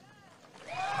Washington.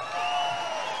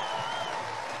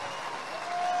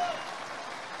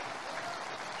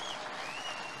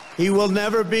 He will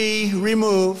never be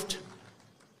removed,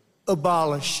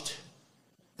 abolished,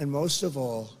 and most of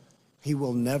all, he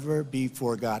will never be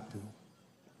forgotten.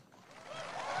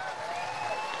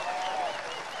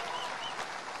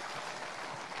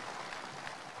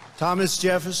 Thomas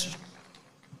Jefferson,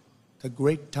 the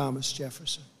great Thomas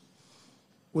Jefferson,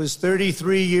 was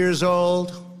 33 years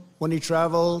old when he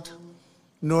traveled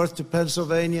north to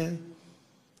Pennsylvania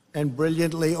and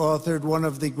brilliantly authored one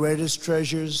of the greatest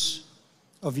treasures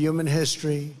of human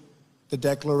history, the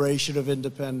Declaration of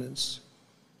Independence.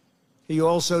 He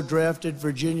also drafted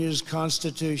Virginia's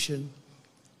Constitution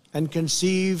and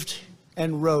conceived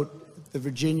and wrote the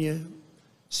Virginia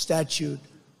Statute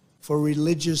for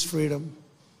Religious Freedom,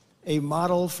 a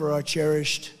model for our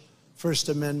cherished First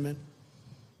Amendment.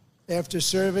 After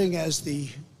serving as the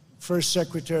first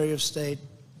Secretary of State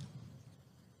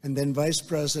and then Vice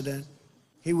President,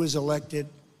 he was elected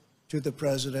to the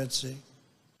presidency.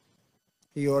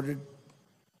 He ordered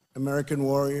American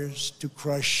warriors to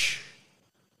crush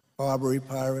Barbary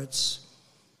pirates.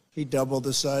 He doubled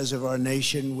the size of our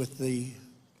nation with the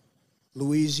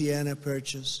Louisiana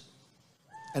Purchase.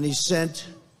 And he sent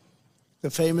the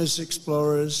famous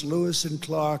explorers Lewis and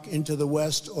Clark into the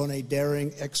West on a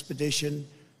daring expedition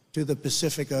to the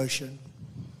Pacific Ocean.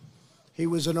 He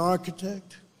was an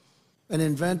architect, an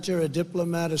inventor, a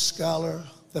diplomat, a scholar,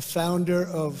 the founder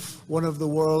of one of the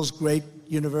world's great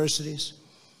universities,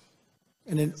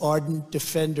 and an ardent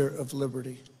defender of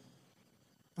liberty.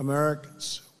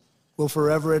 Americans will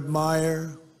forever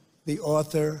admire the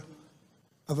author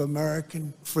of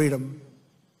American freedom,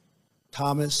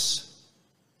 Thomas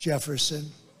Jefferson.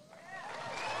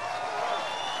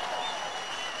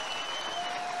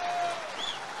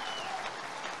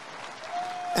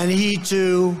 And he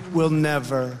too will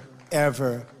never,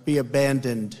 ever be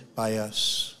abandoned by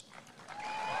us.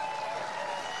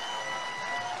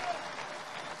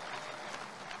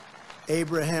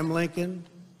 Abraham Lincoln,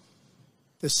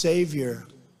 the savior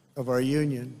of our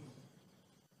Union,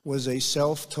 was a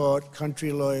self-taught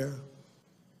country lawyer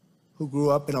who grew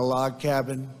up in a log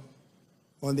cabin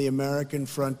on the American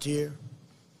frontier.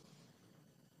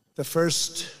 The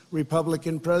first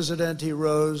Republican president, he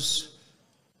rose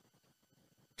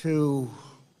to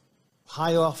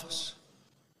high office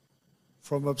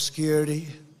from obscurity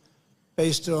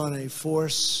based on a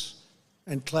force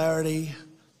and clarity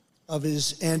of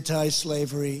his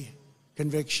anti-slavery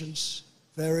convictions,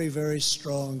 very, very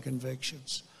strong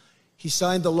convictions. He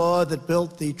signed the law that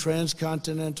built the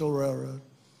Transcontinental Railroad.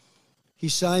 He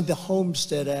signed the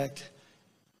Homestead Act,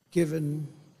 given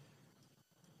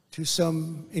to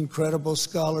some incredible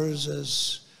scholars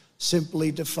as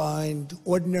simply defined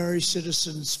ordinary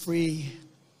citizens free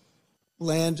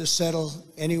land to settle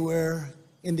anywhere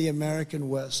in the American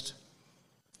West.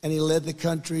 And he led the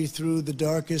country through the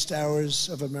darkest hours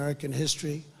of American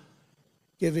history,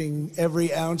 giving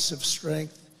every ounce of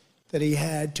strength that he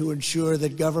had to ensure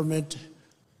that government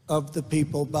of the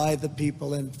people, by the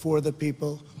people, and for the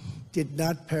people did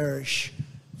not perish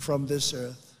from this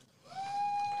earth.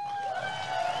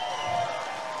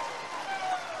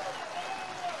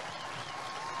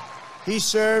 He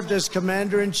served as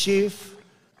Commander-in-Chief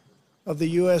of the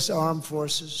U.S. Armed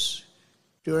Forces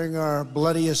during our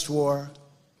bloodiest war,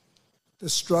 the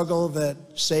struggle that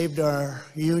saved our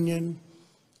Union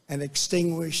and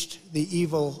extinguished the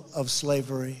evil of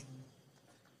slavery.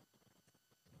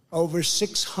 Over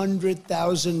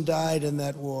 600,000 died in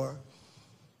that war.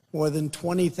 More than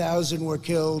 20,000 were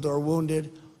killed or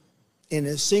wounded in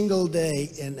a single day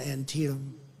in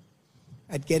Antietam.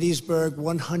 At Gettysburg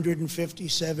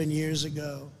 157 years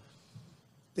ago,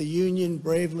 the Union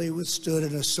bravely withstood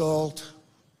an assault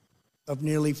of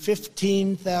nearly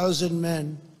 15,000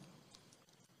 men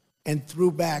and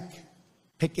threw back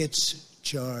Pickett's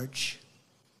charge.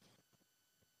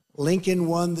 Lincoln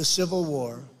won the Civil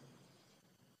War.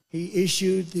 He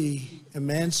issued the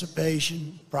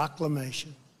Emancipation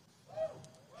Proclamation.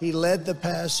 He led the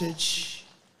passage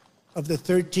of the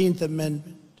 13th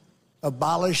Amendment,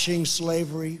 abolishing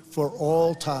slavery for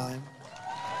all time.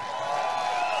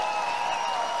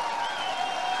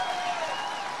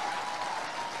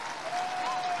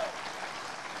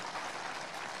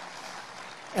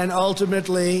 and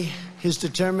ultimately his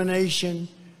determination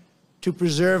to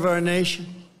preserve our nation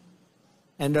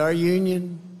and our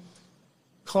union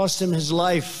cost him his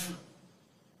life.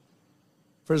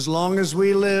 For as long as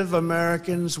we live,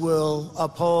 Americans will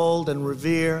uphold and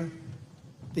revere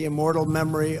the immortal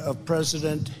memory of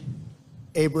President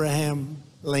Abraham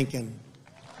Lincoln.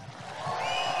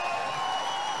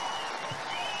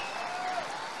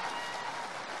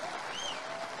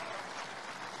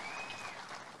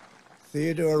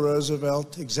 Theodore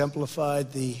Roosevelt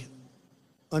exemplified the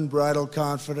unbridled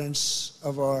confidence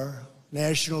of our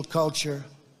national culture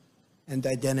and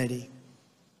identity.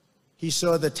 He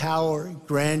saw the towering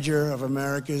grandeur of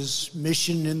America's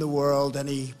mission in the world, and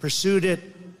he pursued it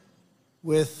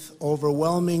with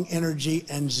overwhelming energy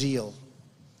and zeal.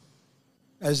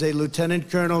 As a lieutenant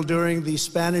colonel during the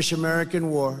Spanish-American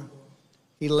War,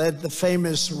 he led the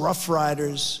famous Rough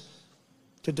Riders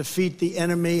to defeat the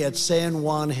enemy at San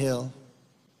Juan Hill.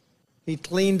 He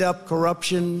cleaned up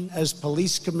corruption as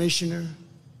police commissioner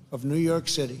of New York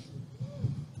City,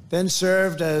 then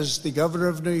served as the governor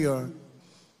of New York,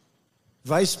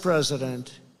 vice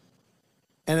president,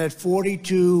 and at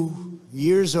 42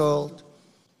 years old,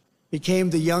 became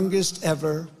the youngest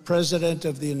ever president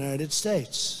of the United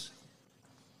States.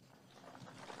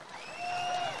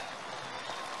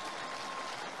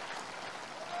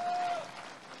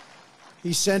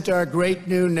 He sent our great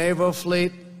new naval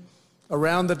fleet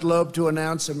around the globe to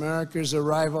announce America's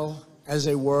arrival as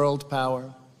a world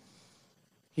power.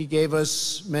 He gave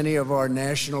us many of our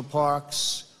national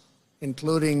parks,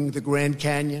 including the Grand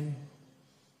Canyon.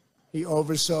 He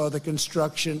oversaw the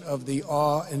construction of the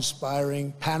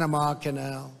awe-inspiring Panama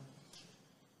Canal.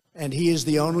 And he is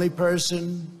the only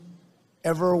person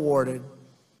ever awarded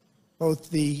both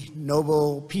the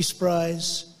Nobel Peace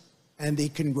Prize and the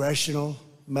Congressional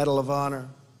Medal of Honor.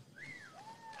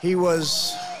 He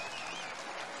was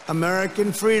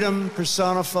American freedom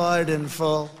personified in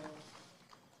full.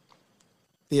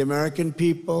 The American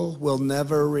people will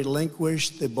never relinquish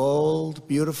the bold,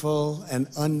 beautiful, and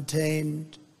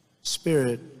untamed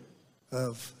spirit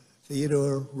of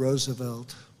Theodore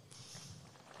Roosevelt.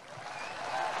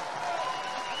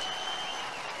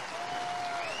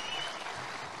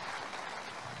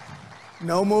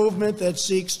 No movement that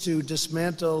seeks to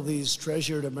dismantle these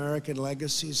treasured American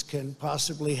legacies can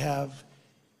possibly have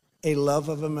a love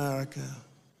of America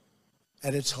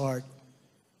at its heart.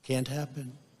 Can't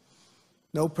happen.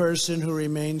 No person who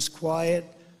remains quiet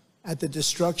at the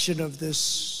destruction of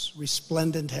this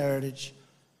resplendent heritage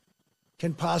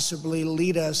can possibly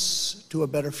lead us to a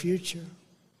better future.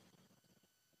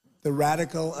 The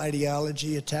radical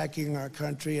ideology attacking our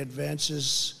country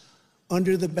advances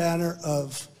under the banner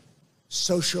of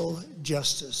social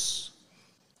justice.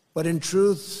 But in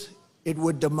truth, it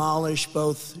would demolish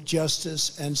both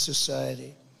justice and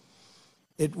society.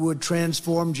 It would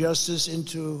transform justice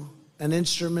into an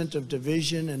instrument of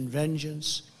division and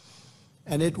vengeance,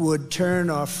 and it would turn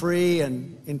our free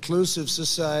and inclusive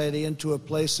society into a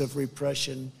place of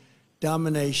repression,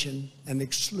 domination, and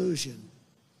exclusion.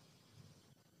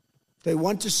 They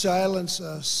want to silence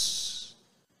us,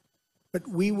 but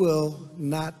we will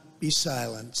not be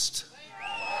silenced.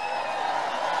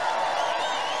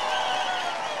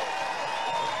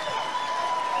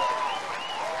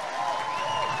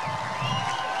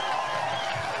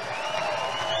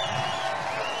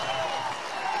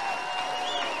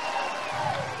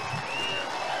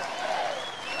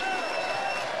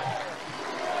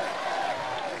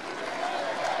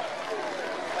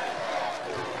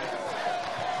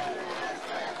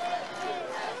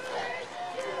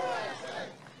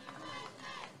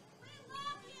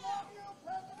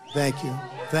 Thank you.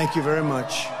 Thank you very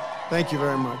much. Thank you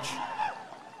very much.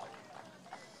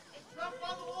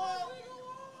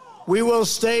 We will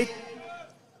state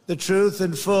the truth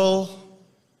in full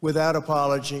without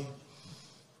apology.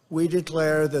 We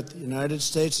declare that the United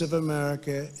States of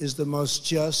America is the most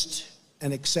just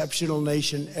and exceptional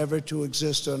nation ever to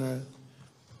exist on earth.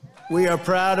 We are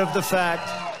proud of the fact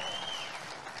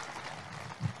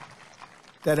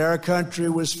that our country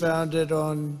was founded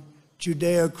on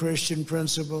Judeo-Christian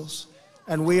principles,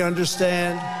 and we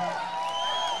understand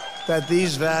that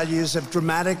these values have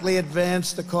dramatically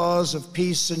advanced the cause of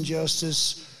peace and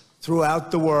justice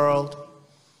throughout the world.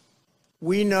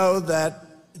 We know that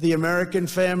the American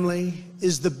family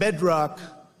is the bedrock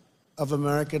of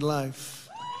American life.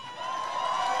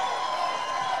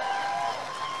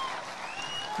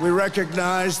 We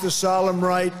recognize the solemn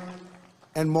right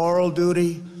and moral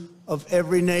duty of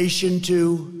every nation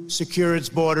to secure its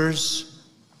borders.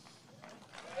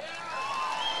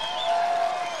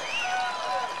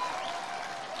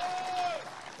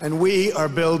 and we are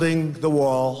building the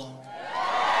wall.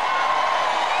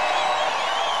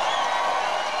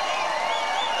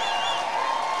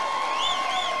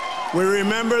 We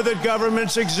remember that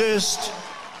governments exist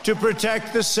to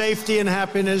protect the safety and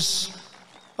happiness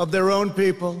of their own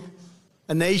people.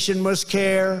 A nation must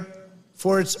care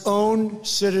for its own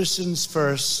citizens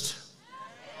first.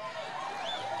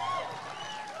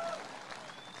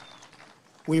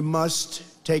 We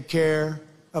must take care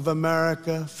of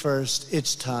America first.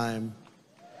 It's time.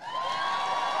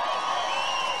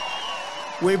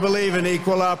 We believe in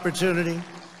equal opportunity,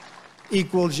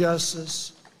 equal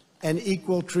justice, and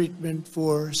equal treatment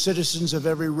for citizens of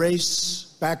every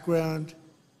race, background,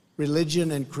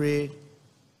 religion, and creed.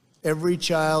 Every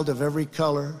child of every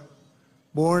color,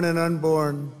 born and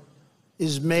unborn,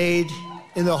 is made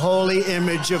in the holy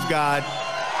image of God.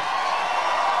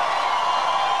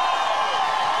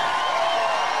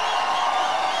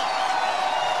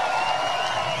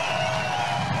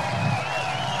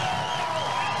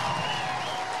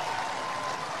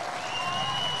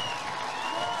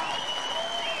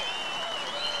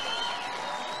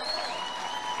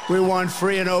 We want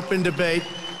free and open debate,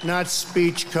 not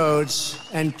speech codes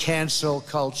and cancel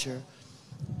culture.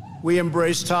 We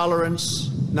embrace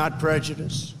tolerance, not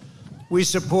prejudice. We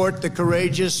support the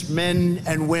courageous men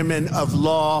and women of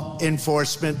law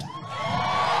enforcement.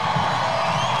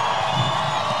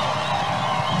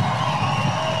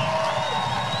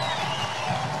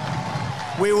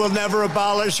 We will never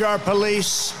abolish our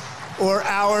police or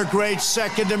our great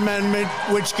Second Amendment,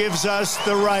 which gives us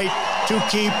the right to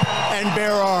keep and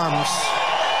bear arms.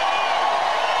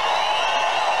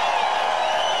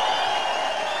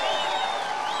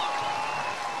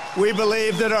 We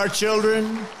believe that our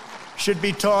children should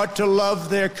be taught to love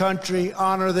their country,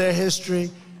 honor their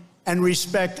history, and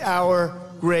respect our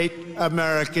great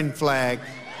American flag.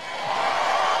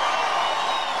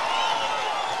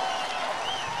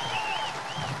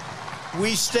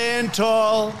 We stand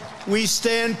tall, we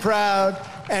stand proud,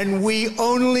 and we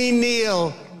only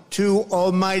kneel to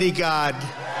Almighty God.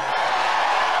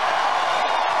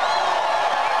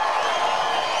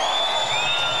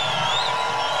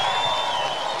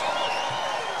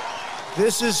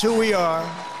 This is who we are.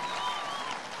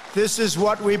 This is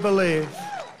what we believe.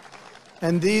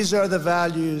 And these are the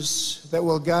values that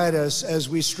will guide us as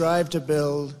we strive to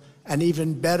build an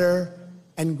even better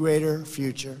and greater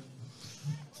future.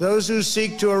 Those who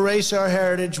seek to erase our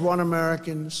heritage want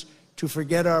Americans to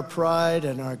forget our pride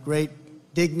and our great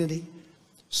dignity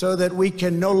so that we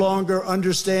can no longer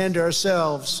understand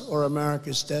ourselves or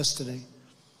America's destiny.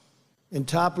 In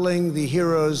toppling the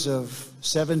heroes of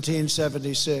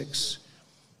 1776,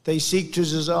 they seek to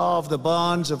dissolve the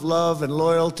bonds of love and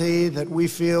loyalty that we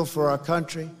feel for our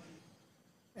country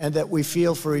and that we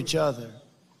feel for each other.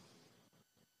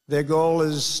 Their goal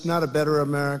is not a better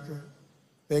America.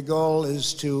 Their goal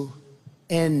is to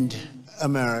end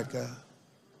America.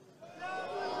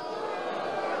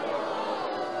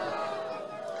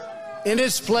 In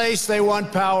its place, they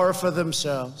want power for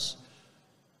themselves.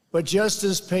 But just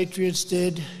as patriots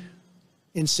did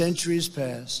in centuries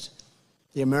past,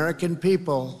 the American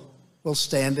people will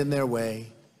stand in their way,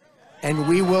 and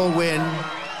we will win,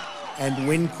 and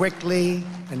win quickly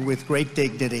and with great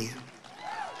dignity.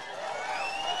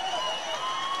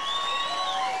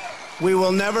 We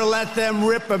will never let them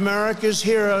rip America's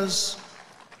heroes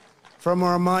from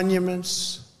our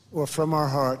monuments or from our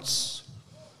hearts.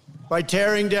 By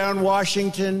tearing down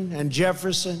Washington and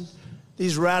Jefferson,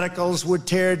 these radicals would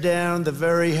tear down the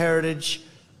very heritage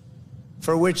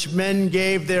for which men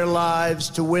gave their lives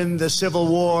to win the Civil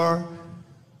War.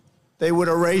 They would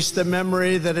erase the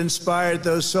memory that inspired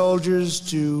those soldiers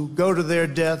to go to their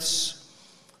deaths,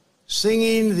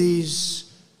 singing these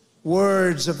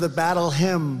words of the battle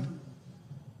hymn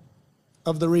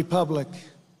of the Republic.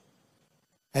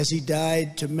 As he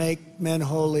died to make men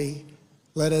holy,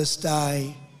 let us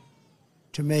die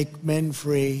to make men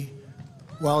free,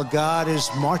 while God is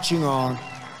marching on.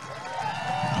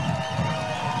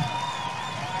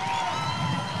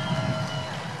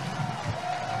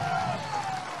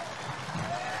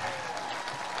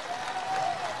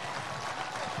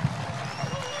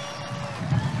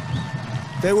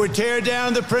 They would tear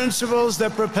down the principles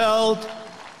that propelled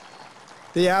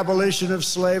the abolition of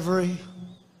slavery,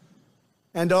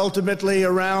 and ultimately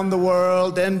around the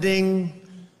world, ending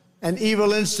an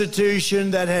evil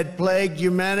institution that had plagued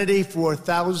humanity for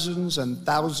thousands and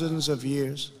thousands of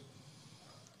years.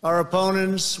 Our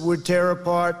opponents would tear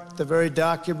apart the very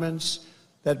documents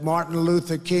that Martin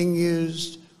Luther King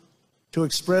used to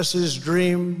express his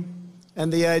dream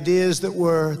and the ideas that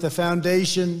were the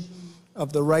foundation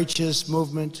of the righteous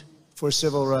movement for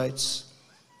civil rights.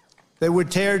 They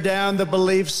would tear down the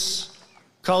beliefs,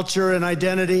 culture, and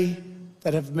identity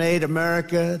that have made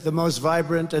America the most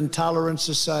vibrant and tolerant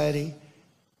society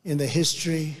in the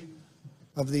history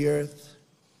of the earth.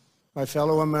 My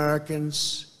fellow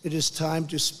Americans, it is time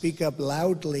to speak up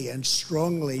loudly and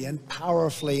strongly and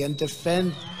powerfully and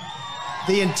defend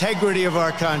the integrity of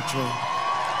our country.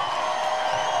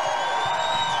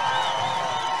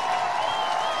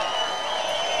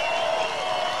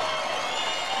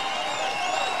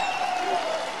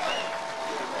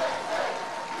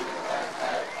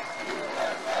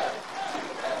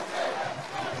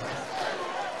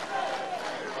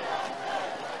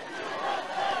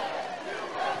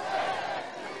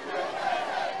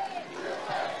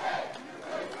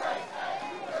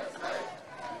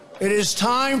 It is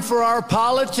time for our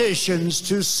politicians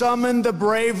to summon the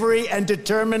bravery and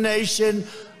determination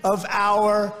of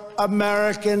our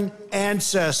American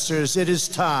ancestors. It is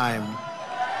time.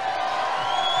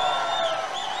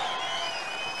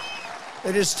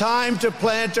 It is time to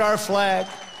plant our flag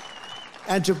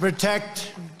and to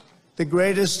protect the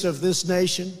greatest of this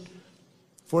nation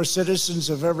for citizens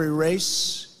of every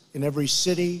race, in every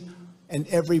city, and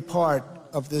every part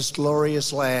of this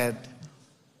glorious land.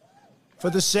 For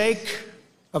the sake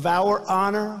of our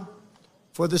honor,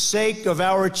 for the sake of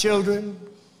our children,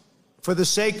 for the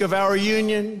sake of our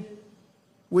union,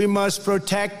 we must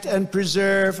protect and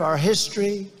preserve our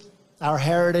history, our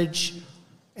heritage,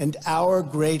 and our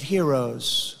great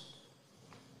heroes.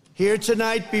 Here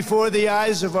tonight, before the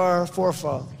eyes of our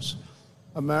forefathers,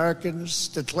 Americans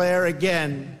declare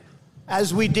again,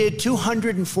 as we did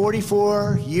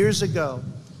 244 years ago,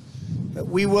 that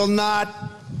we will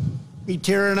not be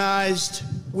tyrannized,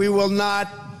 we will not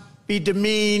be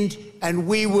demeaned, and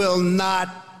we will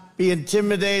not be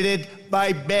intimidated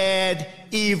by bad,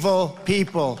 evil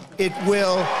people. It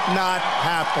will not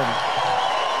happen.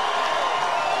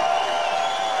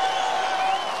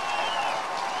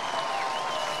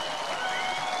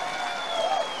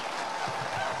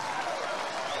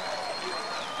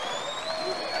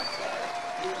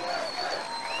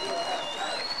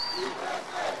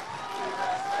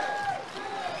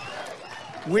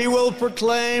 We will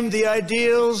proclaim the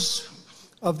ideals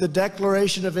of the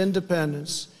Declaration of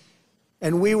Independence,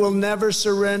 and we will never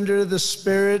surrender the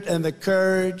spirit and the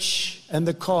courage and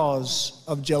the cause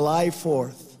of July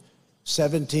 4th,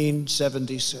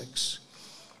 1776.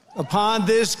 Upon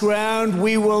this ground,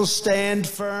 we will stand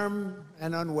firm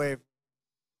and unwavering.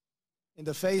 In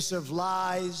the face of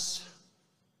lies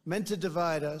meant to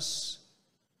divide us,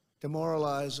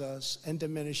 demoralize us, and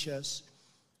diminish us,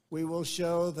 we will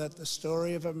show that the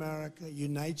story of America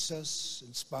unites us,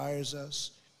 inspires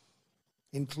us,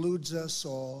 includes us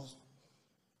all,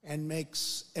 and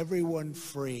makes everyone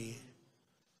free.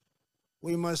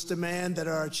 We must demand that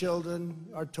our children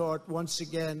are taught once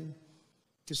again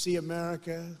to see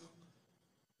America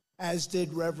as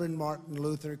did Reverend Martin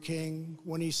Luther King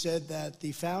when he said that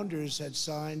the founders had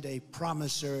signed a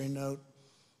promissory note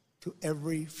to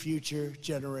every future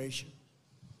generation.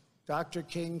 Dr.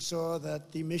 King saw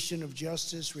that the mission of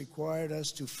justice required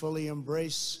us to fully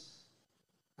embrace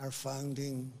our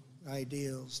founding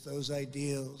ideals. Those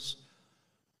ideals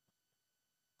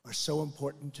are so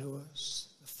important to us.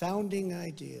 The founding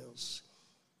ideals.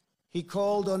 He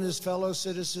called on his fellow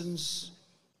citizens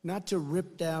not to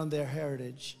rip down their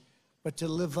heritage, but to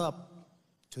live up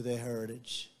to their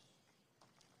heritage.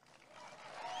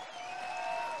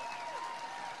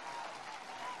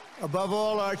 Above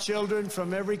all, our children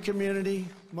from every community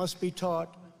must be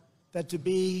taught that to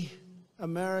be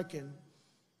American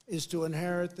is to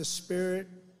inherit the spirit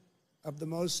of the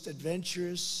most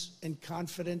adventurous and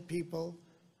confident people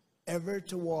ever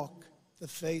to walk the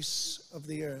face of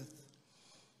the earth.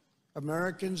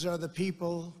 Americans are the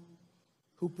people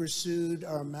who pursued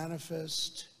our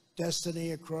manifest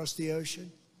destiny across the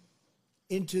ocean,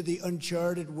 into the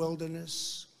uncharted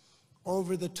wilderness,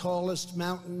 over the tallest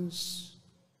mountains,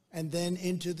 and then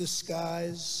into the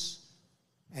skies,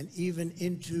 and even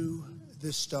into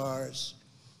the stars.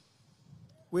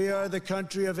 We are the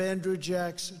country of Andrew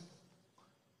Jackson,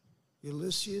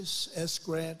 Ulysses S.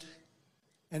 Grant,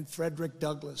 and Frederick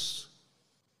Douglass.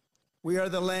 We are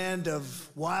the land of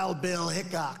Wild Bill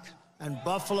Hickok and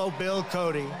Buffalo Bill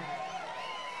Cody.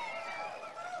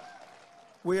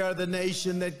 We are the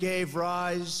nation that gave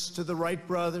rise to the Wright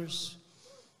brothers,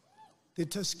 the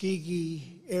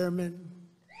Tuskegee Airmen,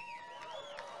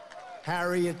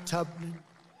 Harriet Tubman,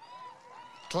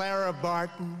 Clara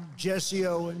Barton, Jesse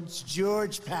Owens,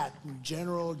 George Patton,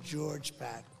 General George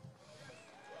Patton,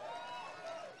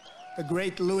 the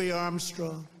great Louis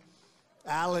Armstrong,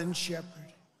 Alan Shepard,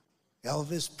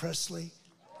 Elvis Presley,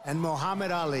 and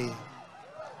Muhammad Ali.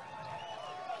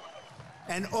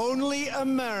 And only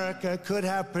America could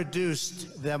have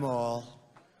produced them all.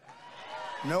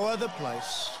 No other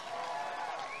place.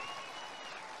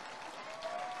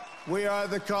 We are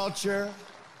the culture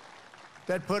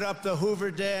that put up the Hoover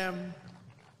Dam,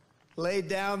 laid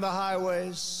down the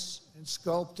highways, and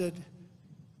sculpted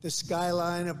the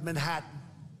skyline of Manhattan.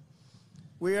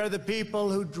 We are the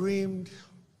people who dreamed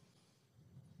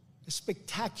a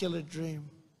spectacular dream.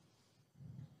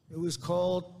 It was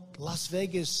called Las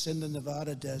Vegas in the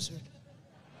Nevada desert.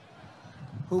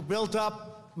 Who built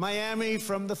up Miami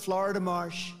from the Florida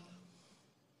marsh,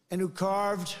 and who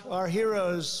carved our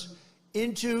heroes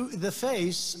into the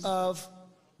face of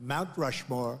Mount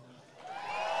Rushmore.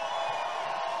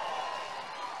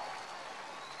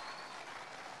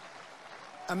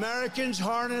 Americans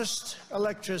harnessed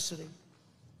electricity,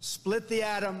 split the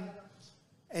atom,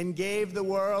 and gave the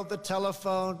world the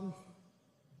telephone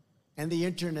and the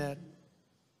internet.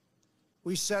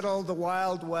 We settled the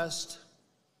Wild West,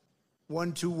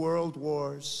 won 2 world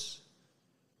wars,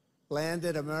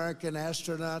 landed American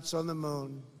astronauts on the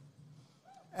moon,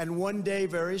 and one day,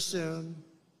 very soon,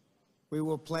 we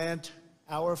will plant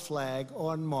our flag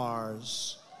on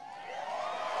Mars.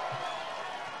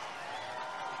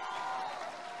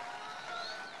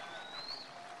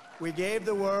 We gave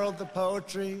the world the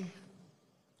poetry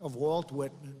of Walt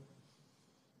Whitman,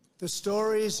 the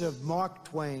stories of Mark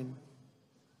Twain,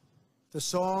 the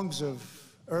songs of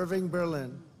Irving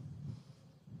Berlin,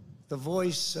 the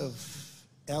voice of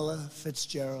Ella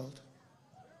Fitzgerald,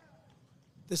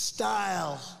 the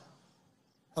style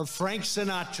of Frank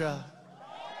Sinatra,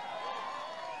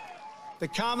 the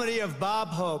comedy of Bob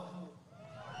Hope,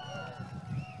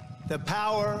 the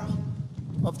power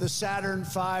of the Saturn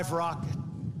V rocket,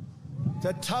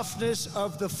 the toughness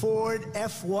of the Ford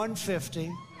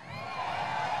F-150,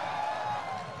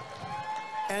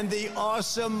 and the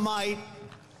awesome might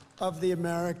of the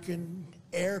American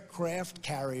aircraft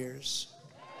carriers.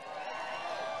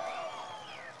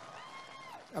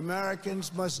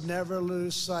 Americans must never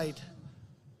lose sight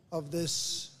of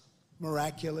this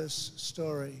miraculous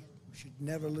story. We should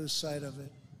never lose sight of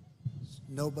it.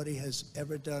 Nobody has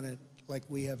ever done it like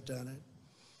we have done it.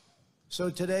 So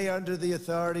today, under the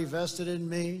authority vested in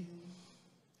me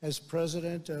as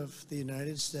President of the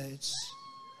United States,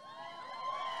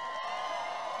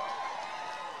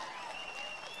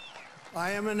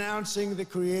 I am announcing the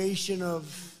creation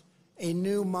of a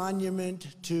new monument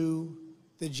to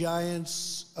the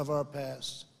giants of our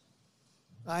past.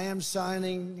 I am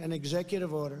signing an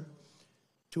executive order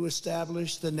to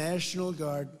establish the National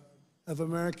Guard of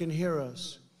American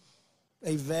Heroes,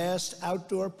 a vast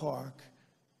outdoor park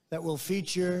that will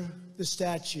feature the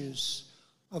statues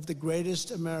of the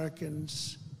greatest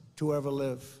Americans to ever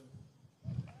live.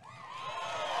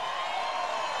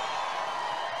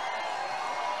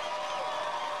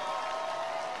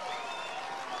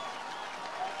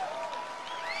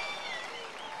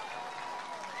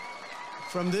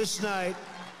 From this night,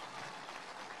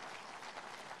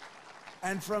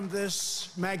 and from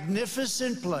this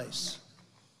magnificent place,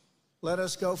 let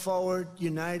us go forward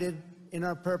united in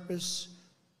our purpose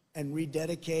and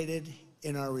rededicated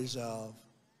in our resolve.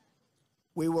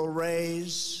 We will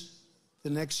raise the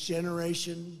next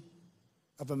generation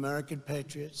of American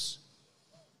patriots.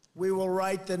 We will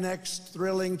write the next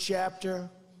thrilling chapter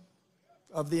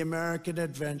of the American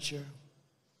adventure.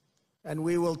 And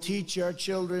we will teach our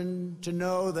children to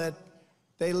know that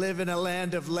they live in a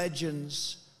land of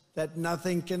legends, that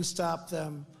nothing can stop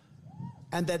them,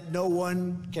 and that no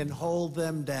one can hold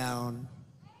them down.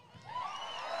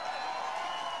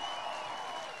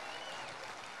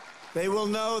 They will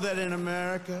know that in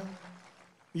America,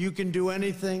 you can do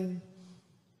anything,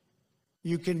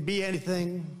 you can be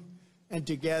anything, and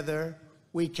together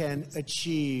we can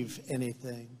achieve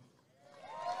anything.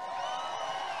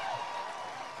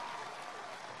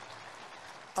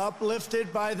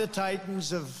 Uplifted by the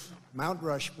titans of Mount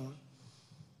Rushmore,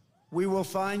 we will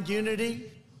find unity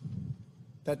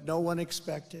that no one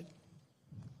expected.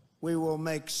 We will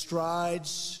make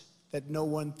strides that no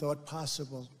one thought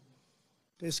possible.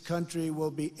 This country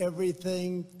will be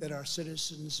everything that our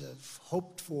citizens have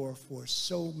hoped for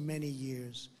so many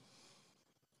years,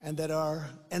 and that our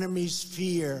enemies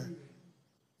fear,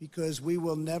 because we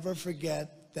will never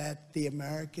forget that the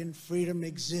American freedom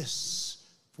exists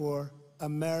for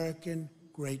American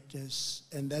greatness,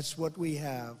 and that's what we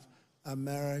have,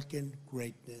 American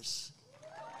greatness.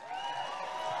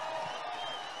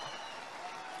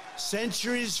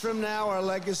 Centuries from now, our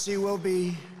legacy will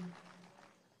be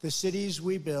the cities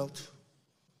we built,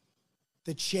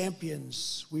 the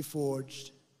champions we forged,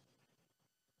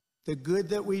 the good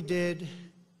that we did,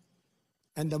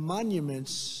 and the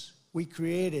monuments we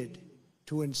created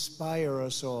to inspire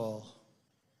us all.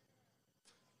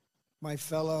 My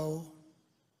fellow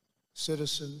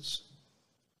citizens,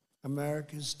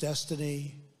 America's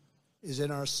destiny is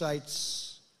in our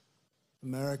sights.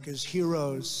 America's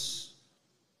heroes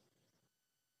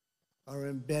are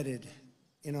embedded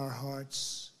in our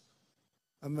hearts.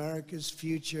 America's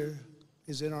future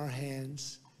is in our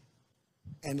hands.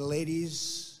 And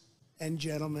ladies and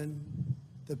gentlemen,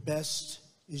 the best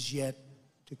is yet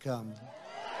to come.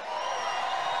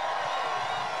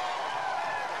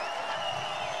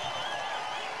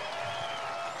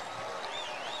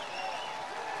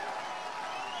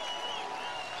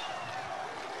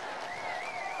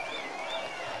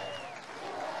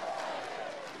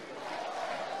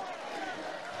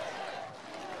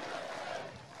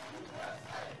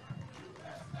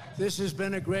 This has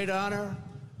been a great honor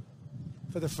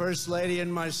for the First Lady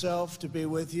and myself to be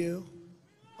with you.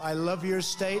 I love your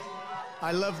state.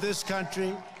 I love this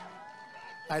country.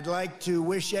 I'd like to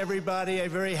wish everybody a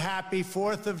very happy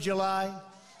 4th of July.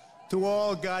 To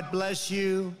all, God bless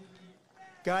you.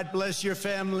 God bless your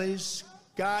families.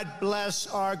 God bless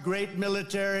our great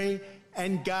military.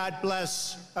 And God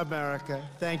bless America.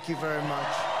 Thank you very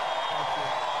much.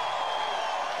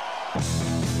 Thank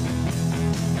you.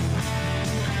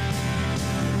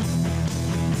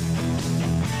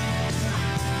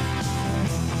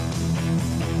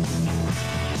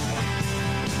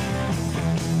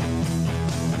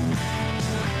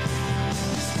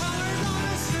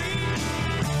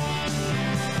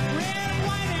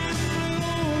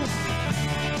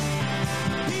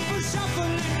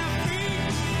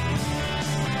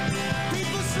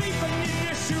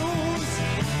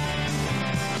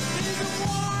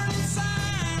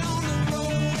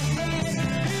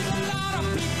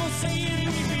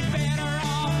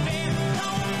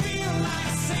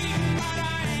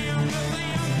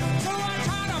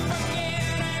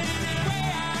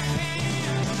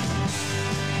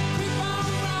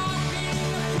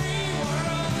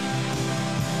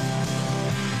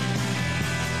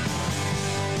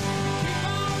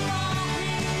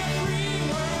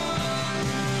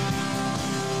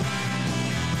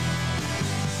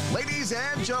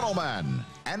 Gentlemen,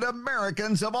 and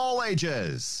Americans of all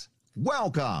ages,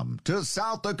 welcome to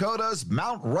South Dakota's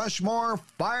Mount Rushmore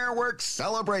Fireworks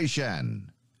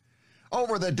Celebration.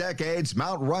 Over the decades,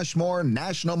 Mount Rushmore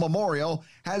National Memorial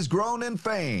has grown in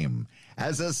fame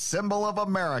as a symbol of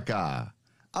America,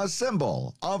 a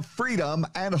symbol of freedom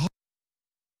and hope.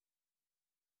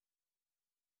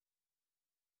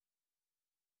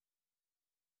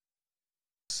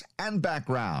 And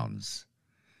backgrounds.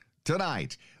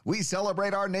 Tonight, we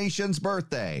celebrate our nation's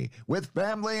birthday with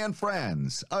family and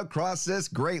friends across this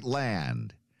great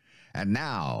land. And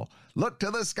now, look to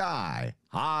the sky,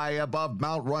 high above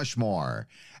Mount Rushmore,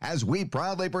 as we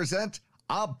proudly present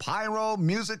a pyro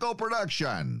musical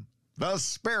production, The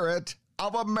Spirit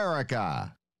of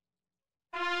America.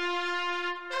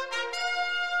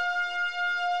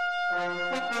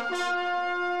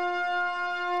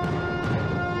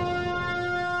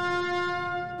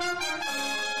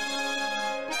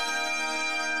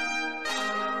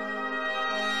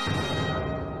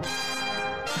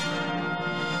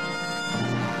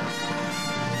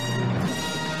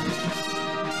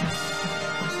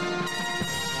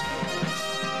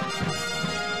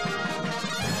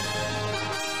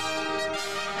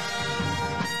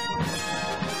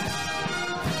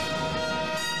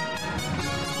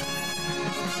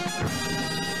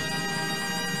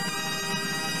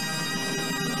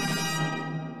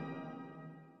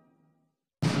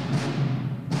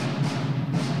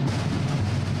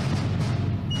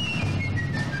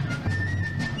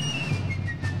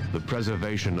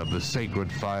 Preservation of the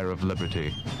sacred fire of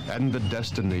liberty and the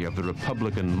destiny of the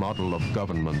Republican model of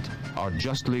government are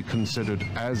justly considered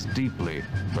as deeply,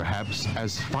 perhaps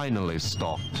as finally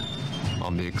stalked,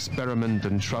 on the experiment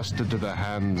entrusted to the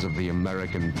hands of the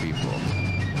American people.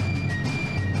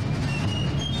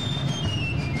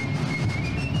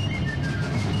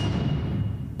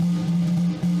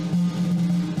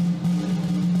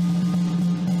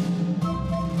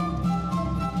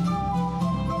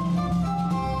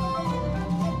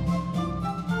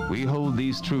 We hold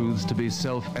these truths to be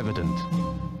self-evident,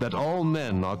 that all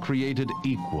men are created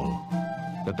equal,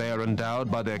 that they are endowed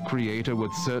by their Creator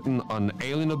with certain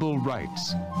unalienable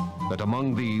rights, that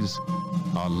among these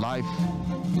are life,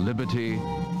 liberty,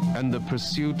 and the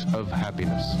pursuit of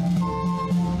happiness.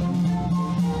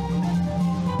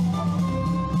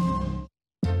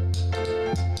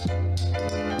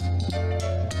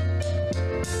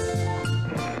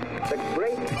 The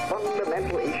great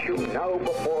fundamental issue now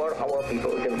before our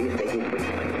people can be stated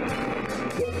briefly.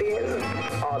 It is,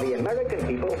 Are the American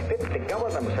people fit to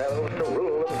govern themselves, to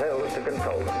rule themselves, to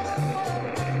control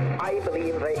themselves? I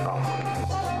believe they are.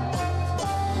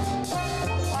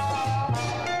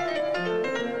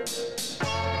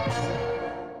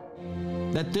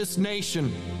 That this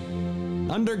nation,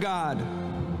 under God,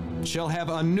 shall have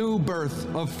a new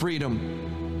birth of freedom,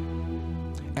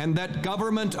 and that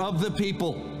government of the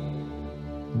people,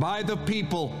 by the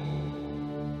people,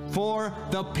 for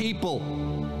the people,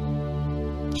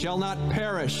 shall not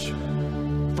perish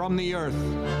from the earth.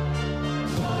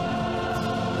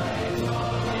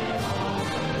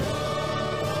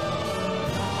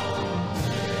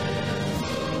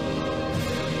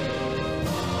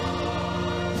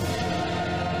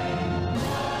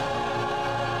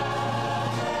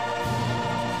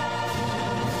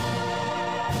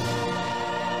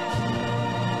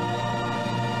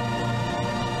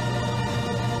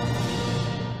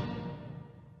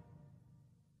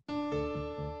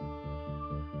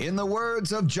 In the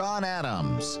words of John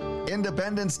Adams,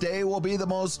 Independence Day will be the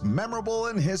most memorable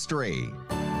in history.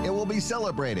 It will be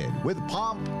celebrated with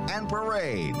pomp and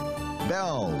parade,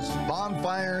 bells,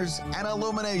 bonfires, and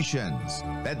illuminations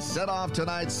that set off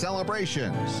tonight's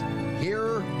celebrations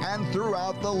here and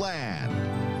throughout the land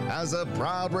as a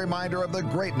proud reminder of the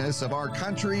greatness of our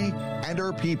country and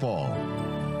her people.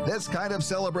 This kind of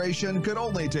celebration could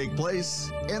only take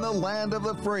place in the land of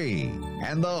the free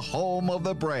and the home of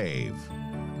the brave.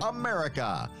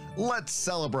 America, let's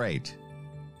celebrate.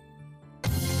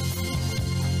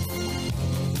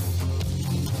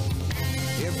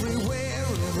 Everywhere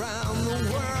around the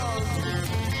world,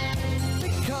 they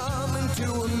come into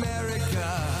America.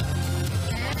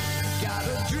 Got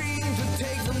a dream to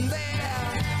take them there.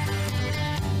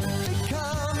 They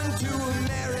come into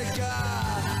America.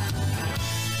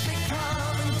 They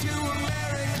come into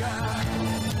America.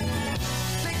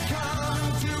 They come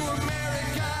into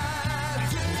America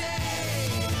today.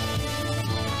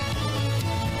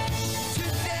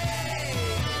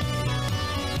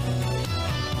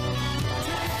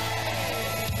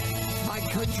 My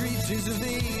country, 'tis of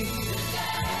thee,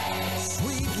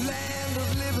 sweet land of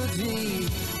liberty.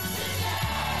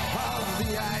 Of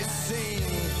thee I sing,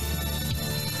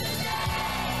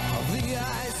 of thee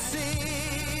I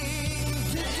sing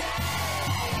today.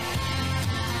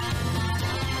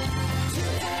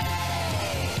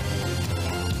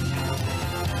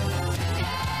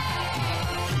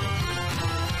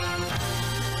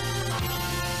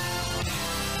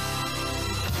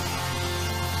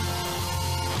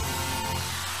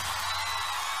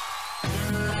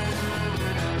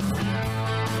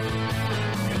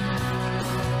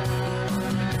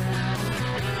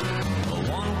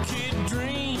 One kid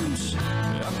dreams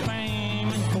of fame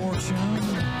and fortune.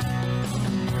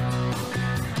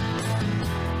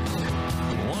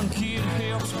 One kid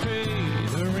helps pay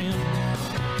the rent.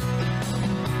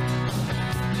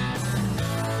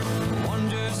 One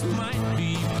just might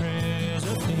be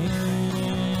president.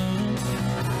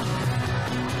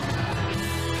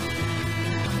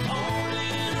 Only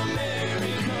in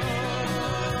America,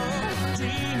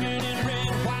 dreaming in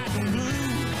red, white, and blue.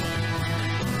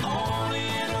 Only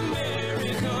in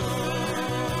America.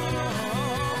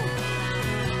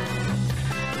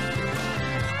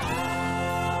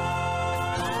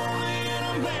 Only in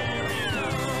America,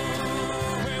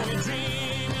 where we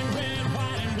dream in red,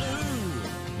 white, and blue.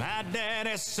 My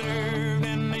daddy served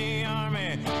in the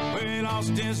army, where he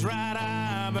lost his right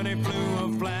eye, but he flew a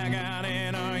flag out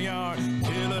in our yard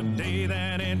till the day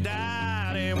that he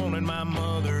died. He wanted my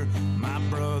mother, my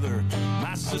brother,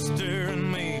 my sister,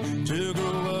 and me to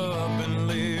grow up and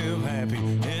live happy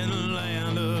in the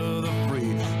land of the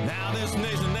free. Now this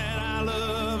nation that I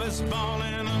love is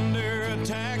falling under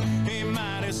attack. A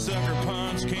mighty sucker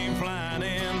punch came flying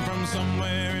in from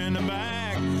somewhere in the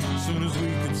back. Soon as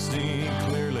we could see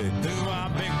clearly through our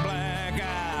big black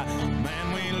eye,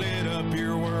 man, we lit up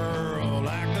your world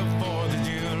like the 4th of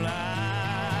July.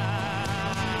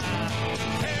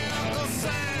 Hey, Uncle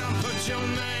Sam, put your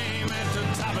name at the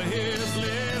top of his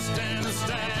list, and the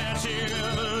Statue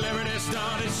of Liberty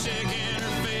started shaking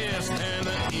her fist, and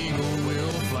the eagle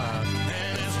will fly,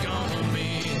 and it's gonna be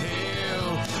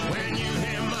hell when you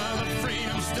hear Mother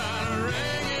Freedom start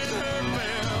ringing her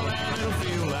bell, and it'll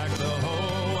feel like the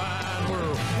whole wide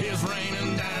world is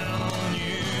raining down on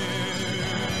you.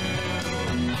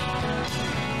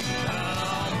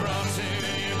 I'm brought to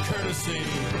you courtesy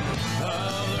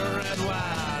of the red,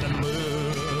 white, and blue.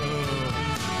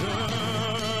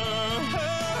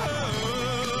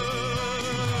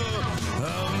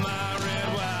 Of my red,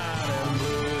 white, and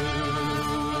blue.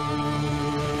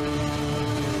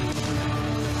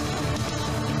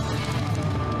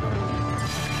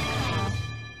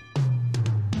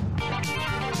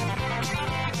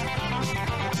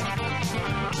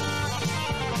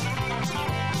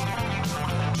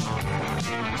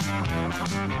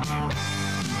 From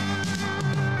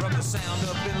the Sound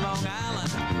up in Long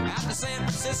Island out to San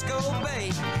Francisco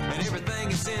Bay, and everything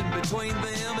that's in between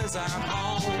them is our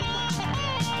home.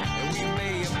 And we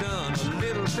may have done a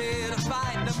little bit of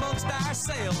fighting amongst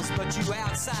ourselves, but you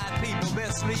outside people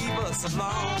best leave us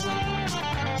alone.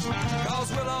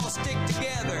 Cause we'll all stick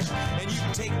together, and you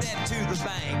can take that to the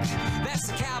bank. That's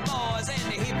the cowboys and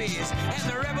the hippies, and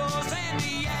the rebels and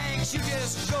the Yanks. You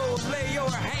just go and lay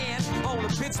your hand on the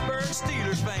Pittsburgh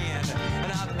Steelers fan,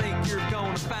 and I think you're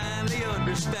gonna finally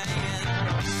understand.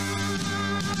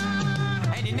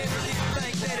 And you never did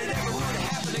think that it ever would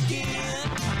happen again.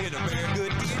 In America,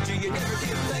 did you? You never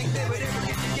did think they would ever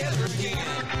get together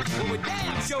again. Well, we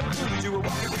damn sure proved you were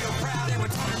walking real proud and we're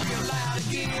talking real loud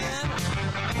again.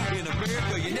 In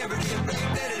America, you never did think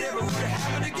that it ever would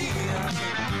happen again.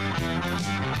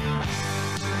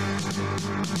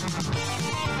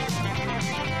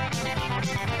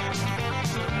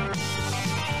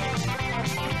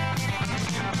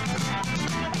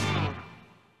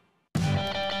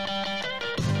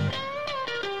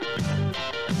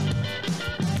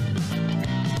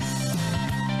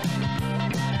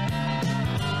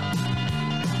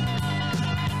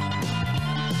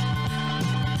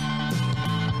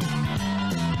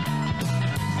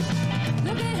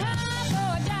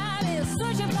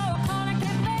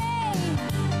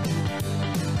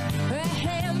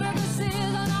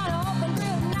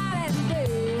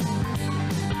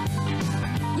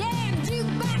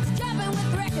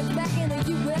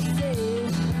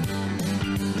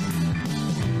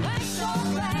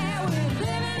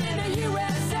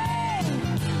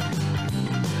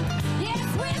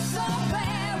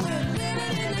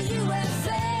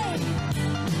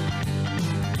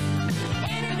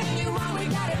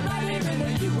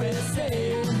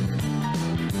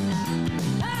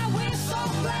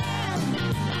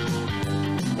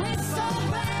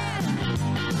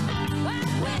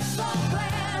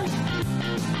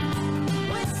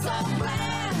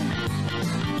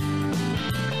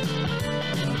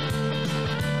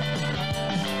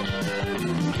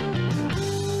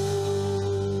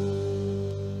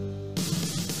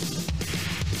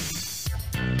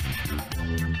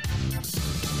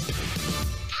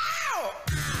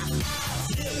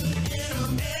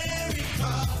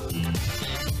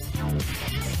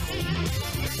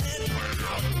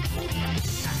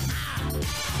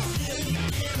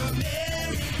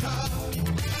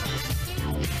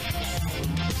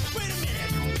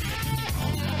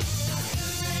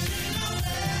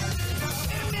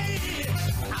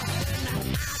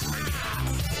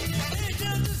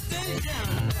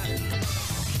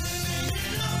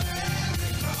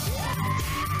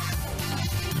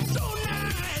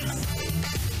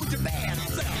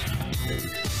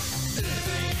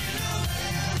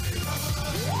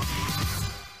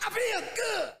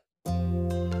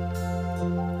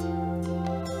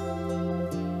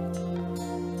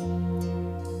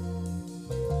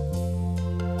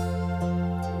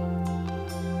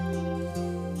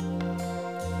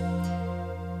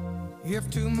 If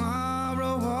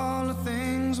tomorrow all the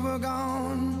things were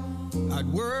gone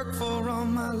I'd worked for all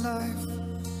my life,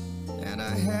 and I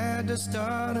had to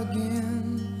start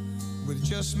again with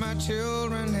just my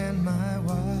children and my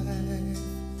wife.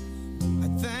 I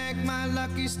thank my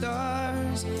lucky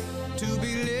stars to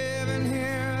be living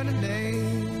here today,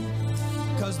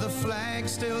 'cause the flag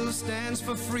still stands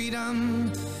for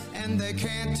freedom, and they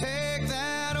can't take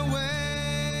that away.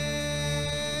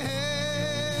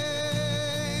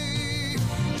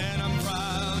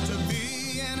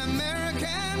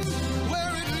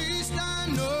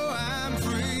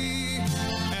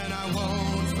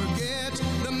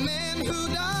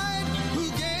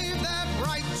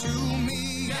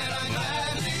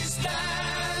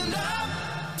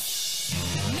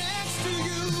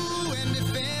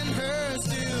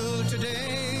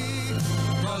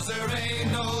 There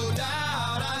ain't no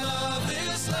doubt I love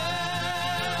this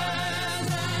land.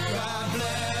 God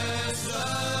bless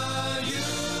the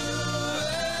USA.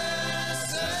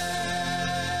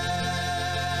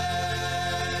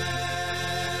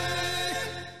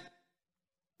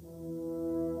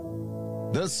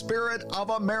 The spirit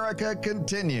of America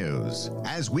continues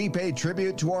as we pay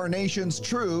tribute to our nation's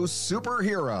true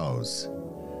superheroes.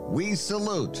 We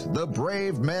salute the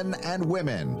brave men and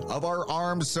women of our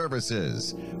armed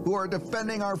services who are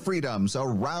defending our freedoms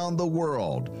around the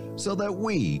world so that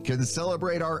we can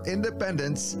celebrate our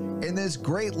independence in this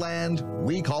great land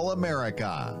we call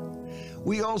America.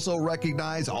 We also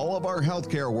recognize all of our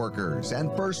healthcare workers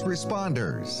and first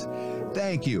responders.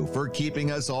 Thank you for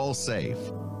keeping us all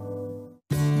safe.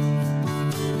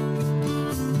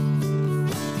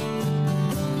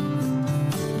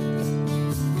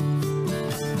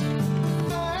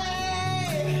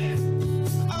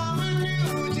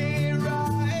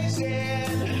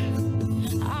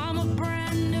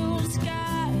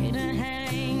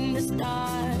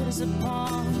 stars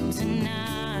upon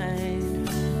tonight.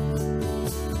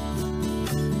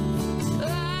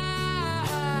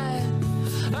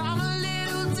 I'm a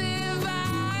little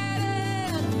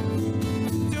divided.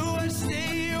 Do I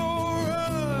stay or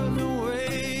run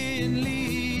away and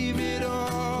leave it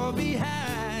all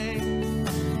behind?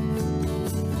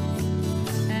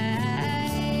 I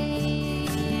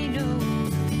know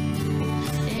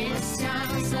it's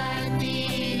times like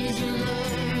these you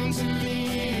learn to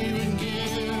live and give.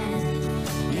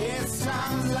 It's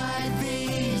times like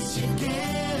these you give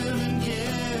and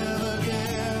give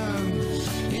again.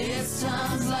 It's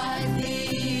times like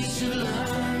these you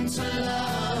learn to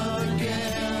love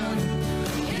again.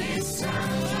 It's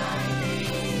times like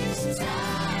these,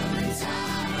 time and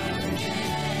time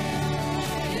again.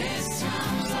 It's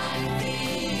times like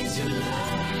these you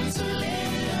learn to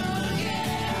live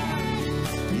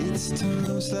again. It's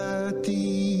times like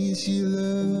these you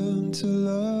learn to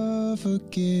love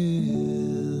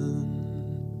again.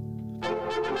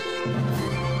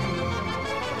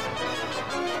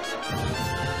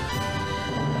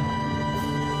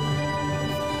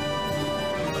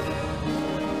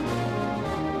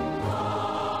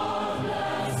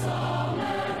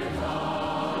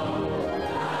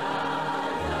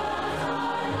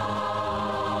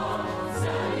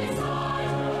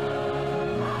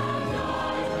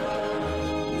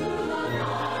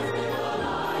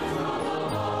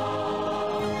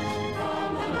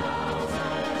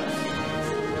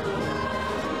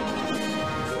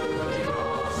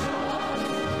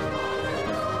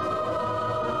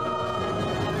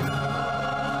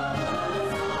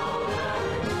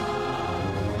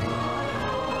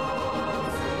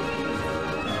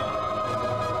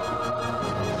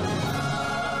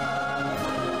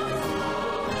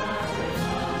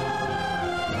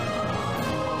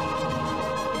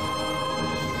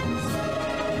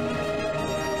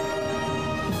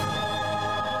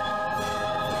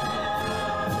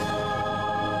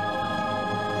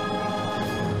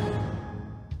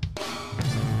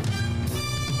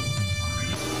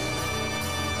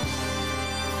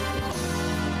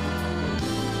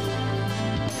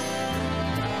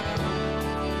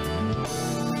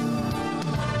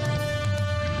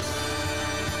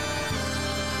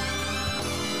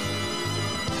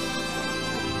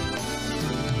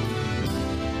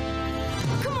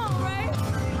 Come on, Ray.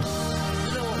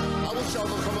 You know, I wish y'all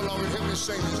would come along and help me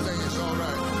sing this thing. It's all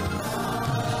right.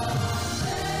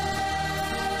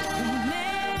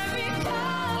 America.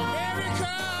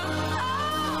 America.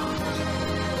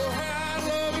 Oh, how I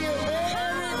love you,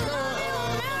 America.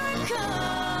 America.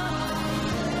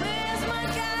 Where's my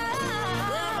God?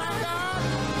 Where's my God?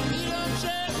 He done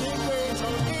set me free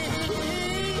from me.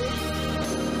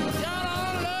 Y'all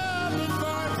don't love me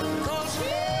for it, 'cause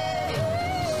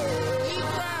he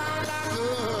cried like a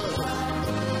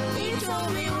he told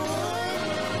me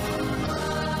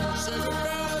what.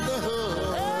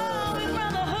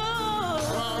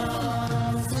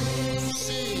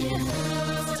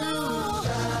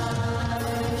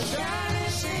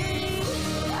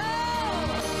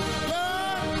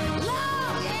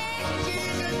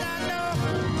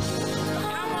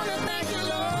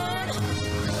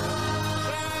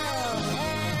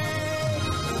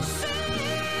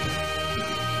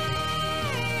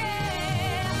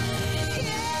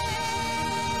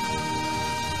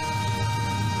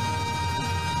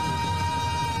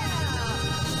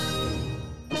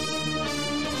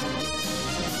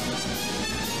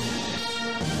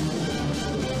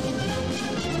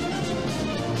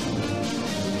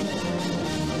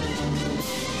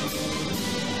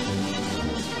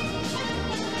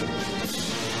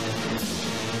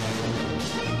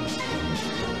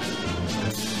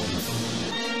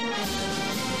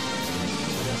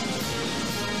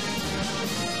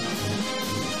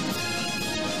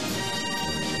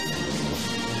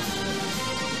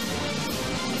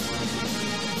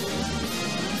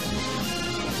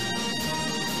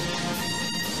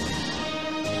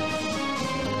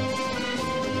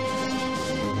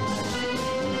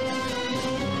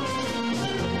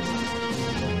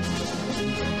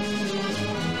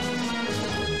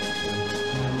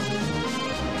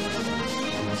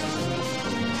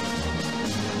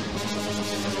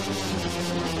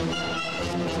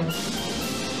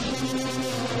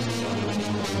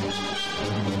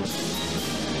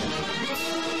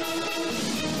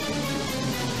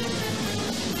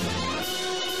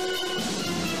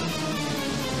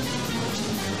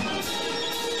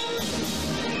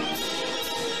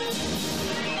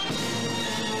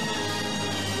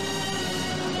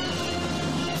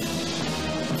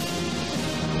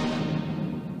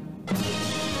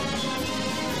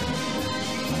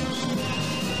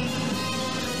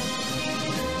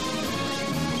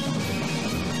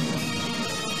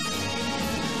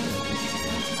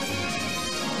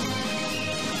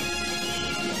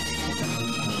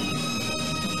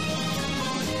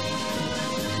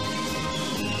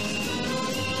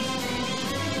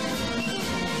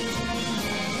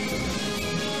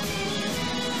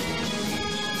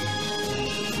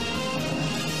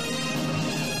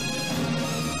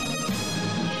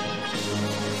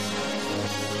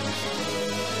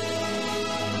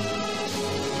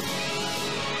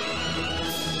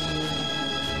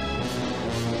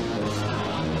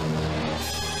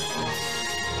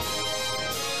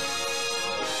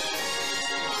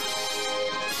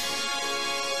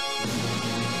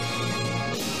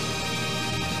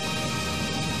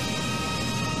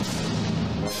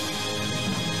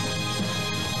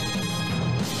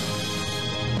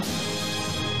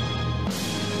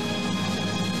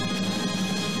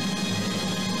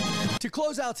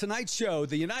 close out tonight's show,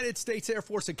 the United States Air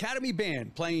Force Academy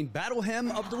Band playing Battle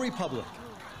Hymn of the Republic.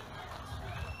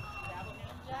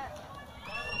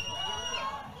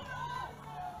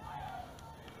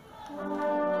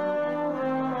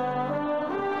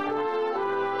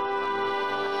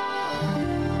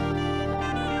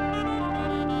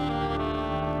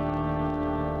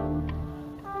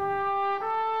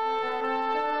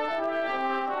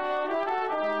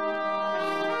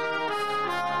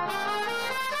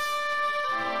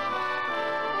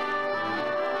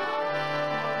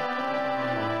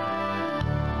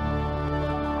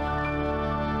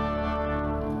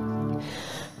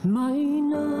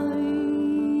 Mine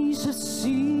eyes have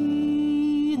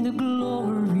seen the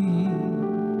glory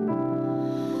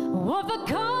of the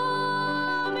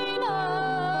coming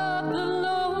of the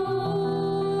Lord.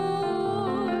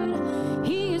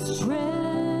 He is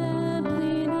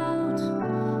trampling out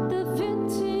the vintage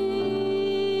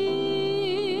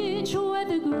where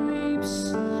the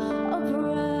grapes of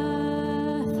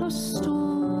wrath are stored.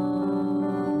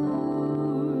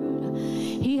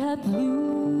 He hath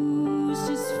loosed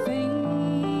his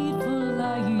faithful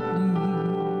lightning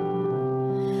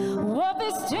of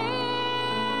his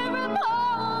terrible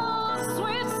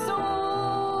swift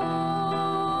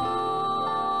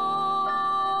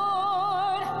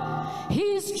sword.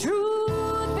 His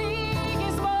truthing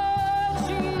is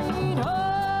marching on.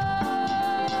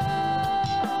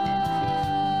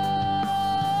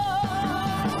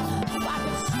 I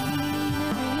can see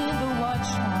him in the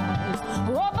watchtowers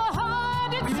of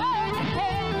 130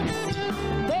 camps.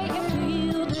 They have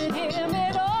fielded him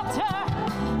at altar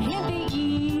in the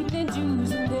evening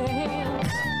dews in their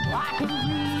hands. I can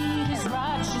read his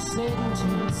righteous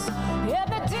sentence in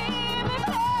the dim and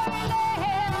blurry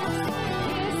land.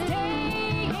 His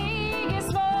day is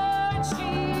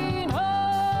marching on.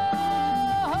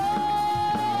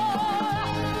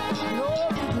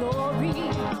 Glory, glory,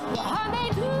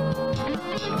 hallelujah.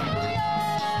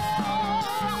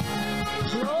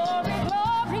 Glory,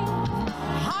 glory,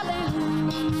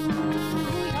 hallelujah.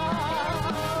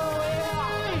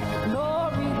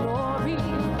 Glory, glory,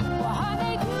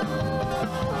 hallelujah.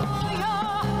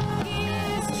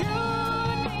 His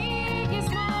truth is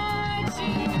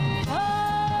marching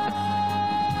on.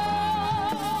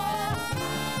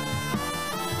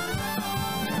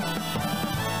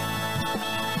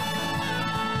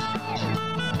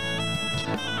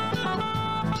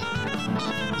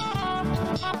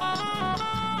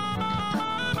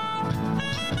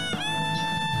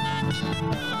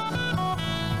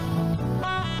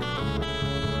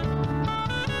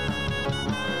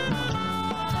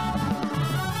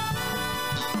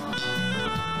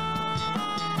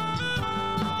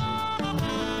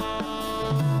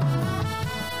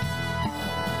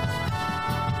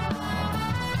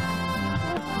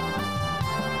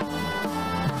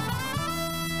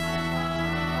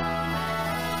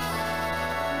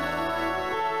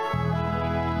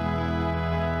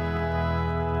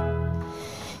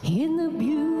 In the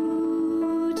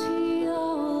beauty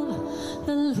of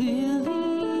the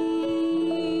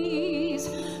lilies,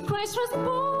 Christ was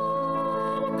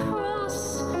born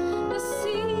across the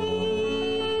sea.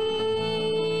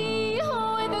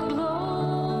 Oh, in the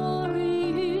glory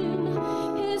in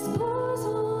his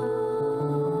bosom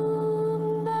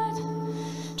that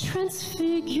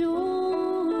transfigures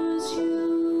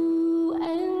you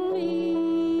and me.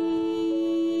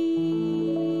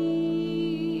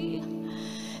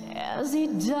 As he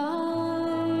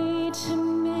died to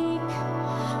make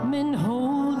men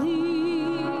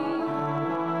holy,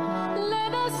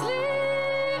 let us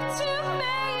live to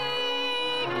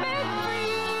make men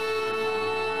free.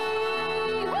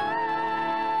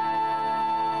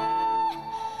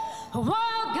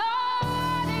 While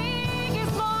guarding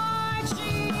is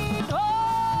marching on.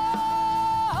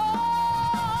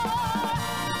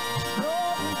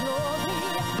 Glory, glory,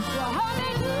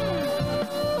 hallelujah.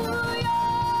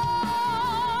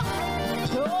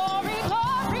 Glory,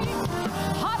 glory,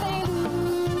 hallelujah.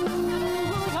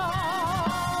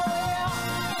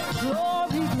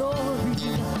 Glory, glory,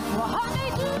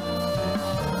 hallelujah.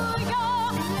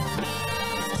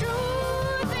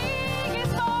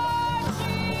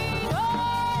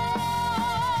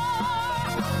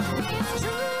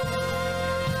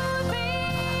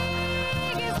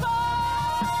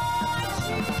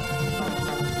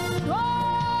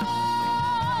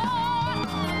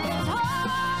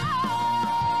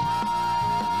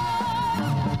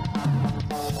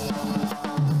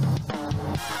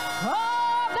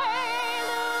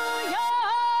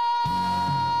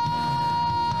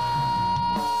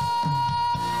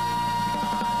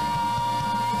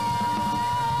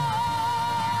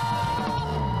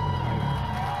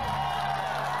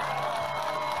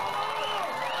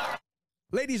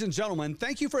 Ladies and gentlemen,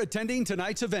 thank you for attending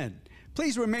tonight's event.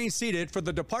 Please remain seated for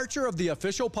the departure of the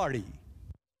official party.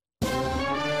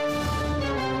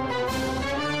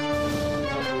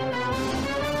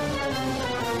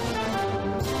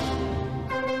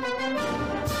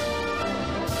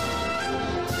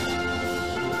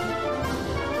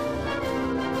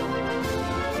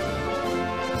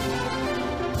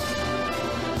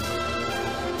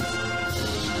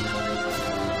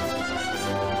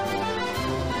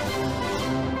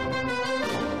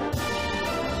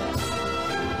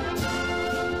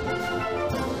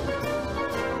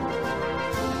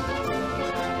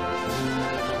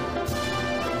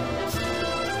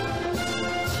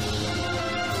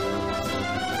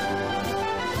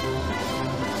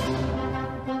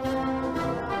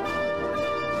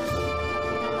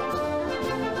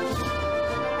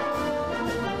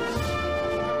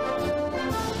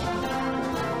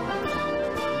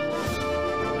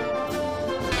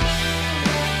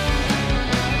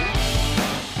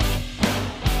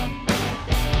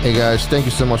 Hey guys, thank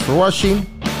you so much for watching.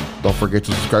 Don't forget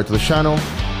to subscribe to the channel.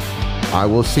 I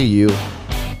will see you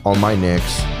on my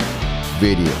next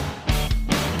video.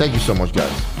 Thank you so much,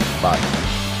 guys. Bye.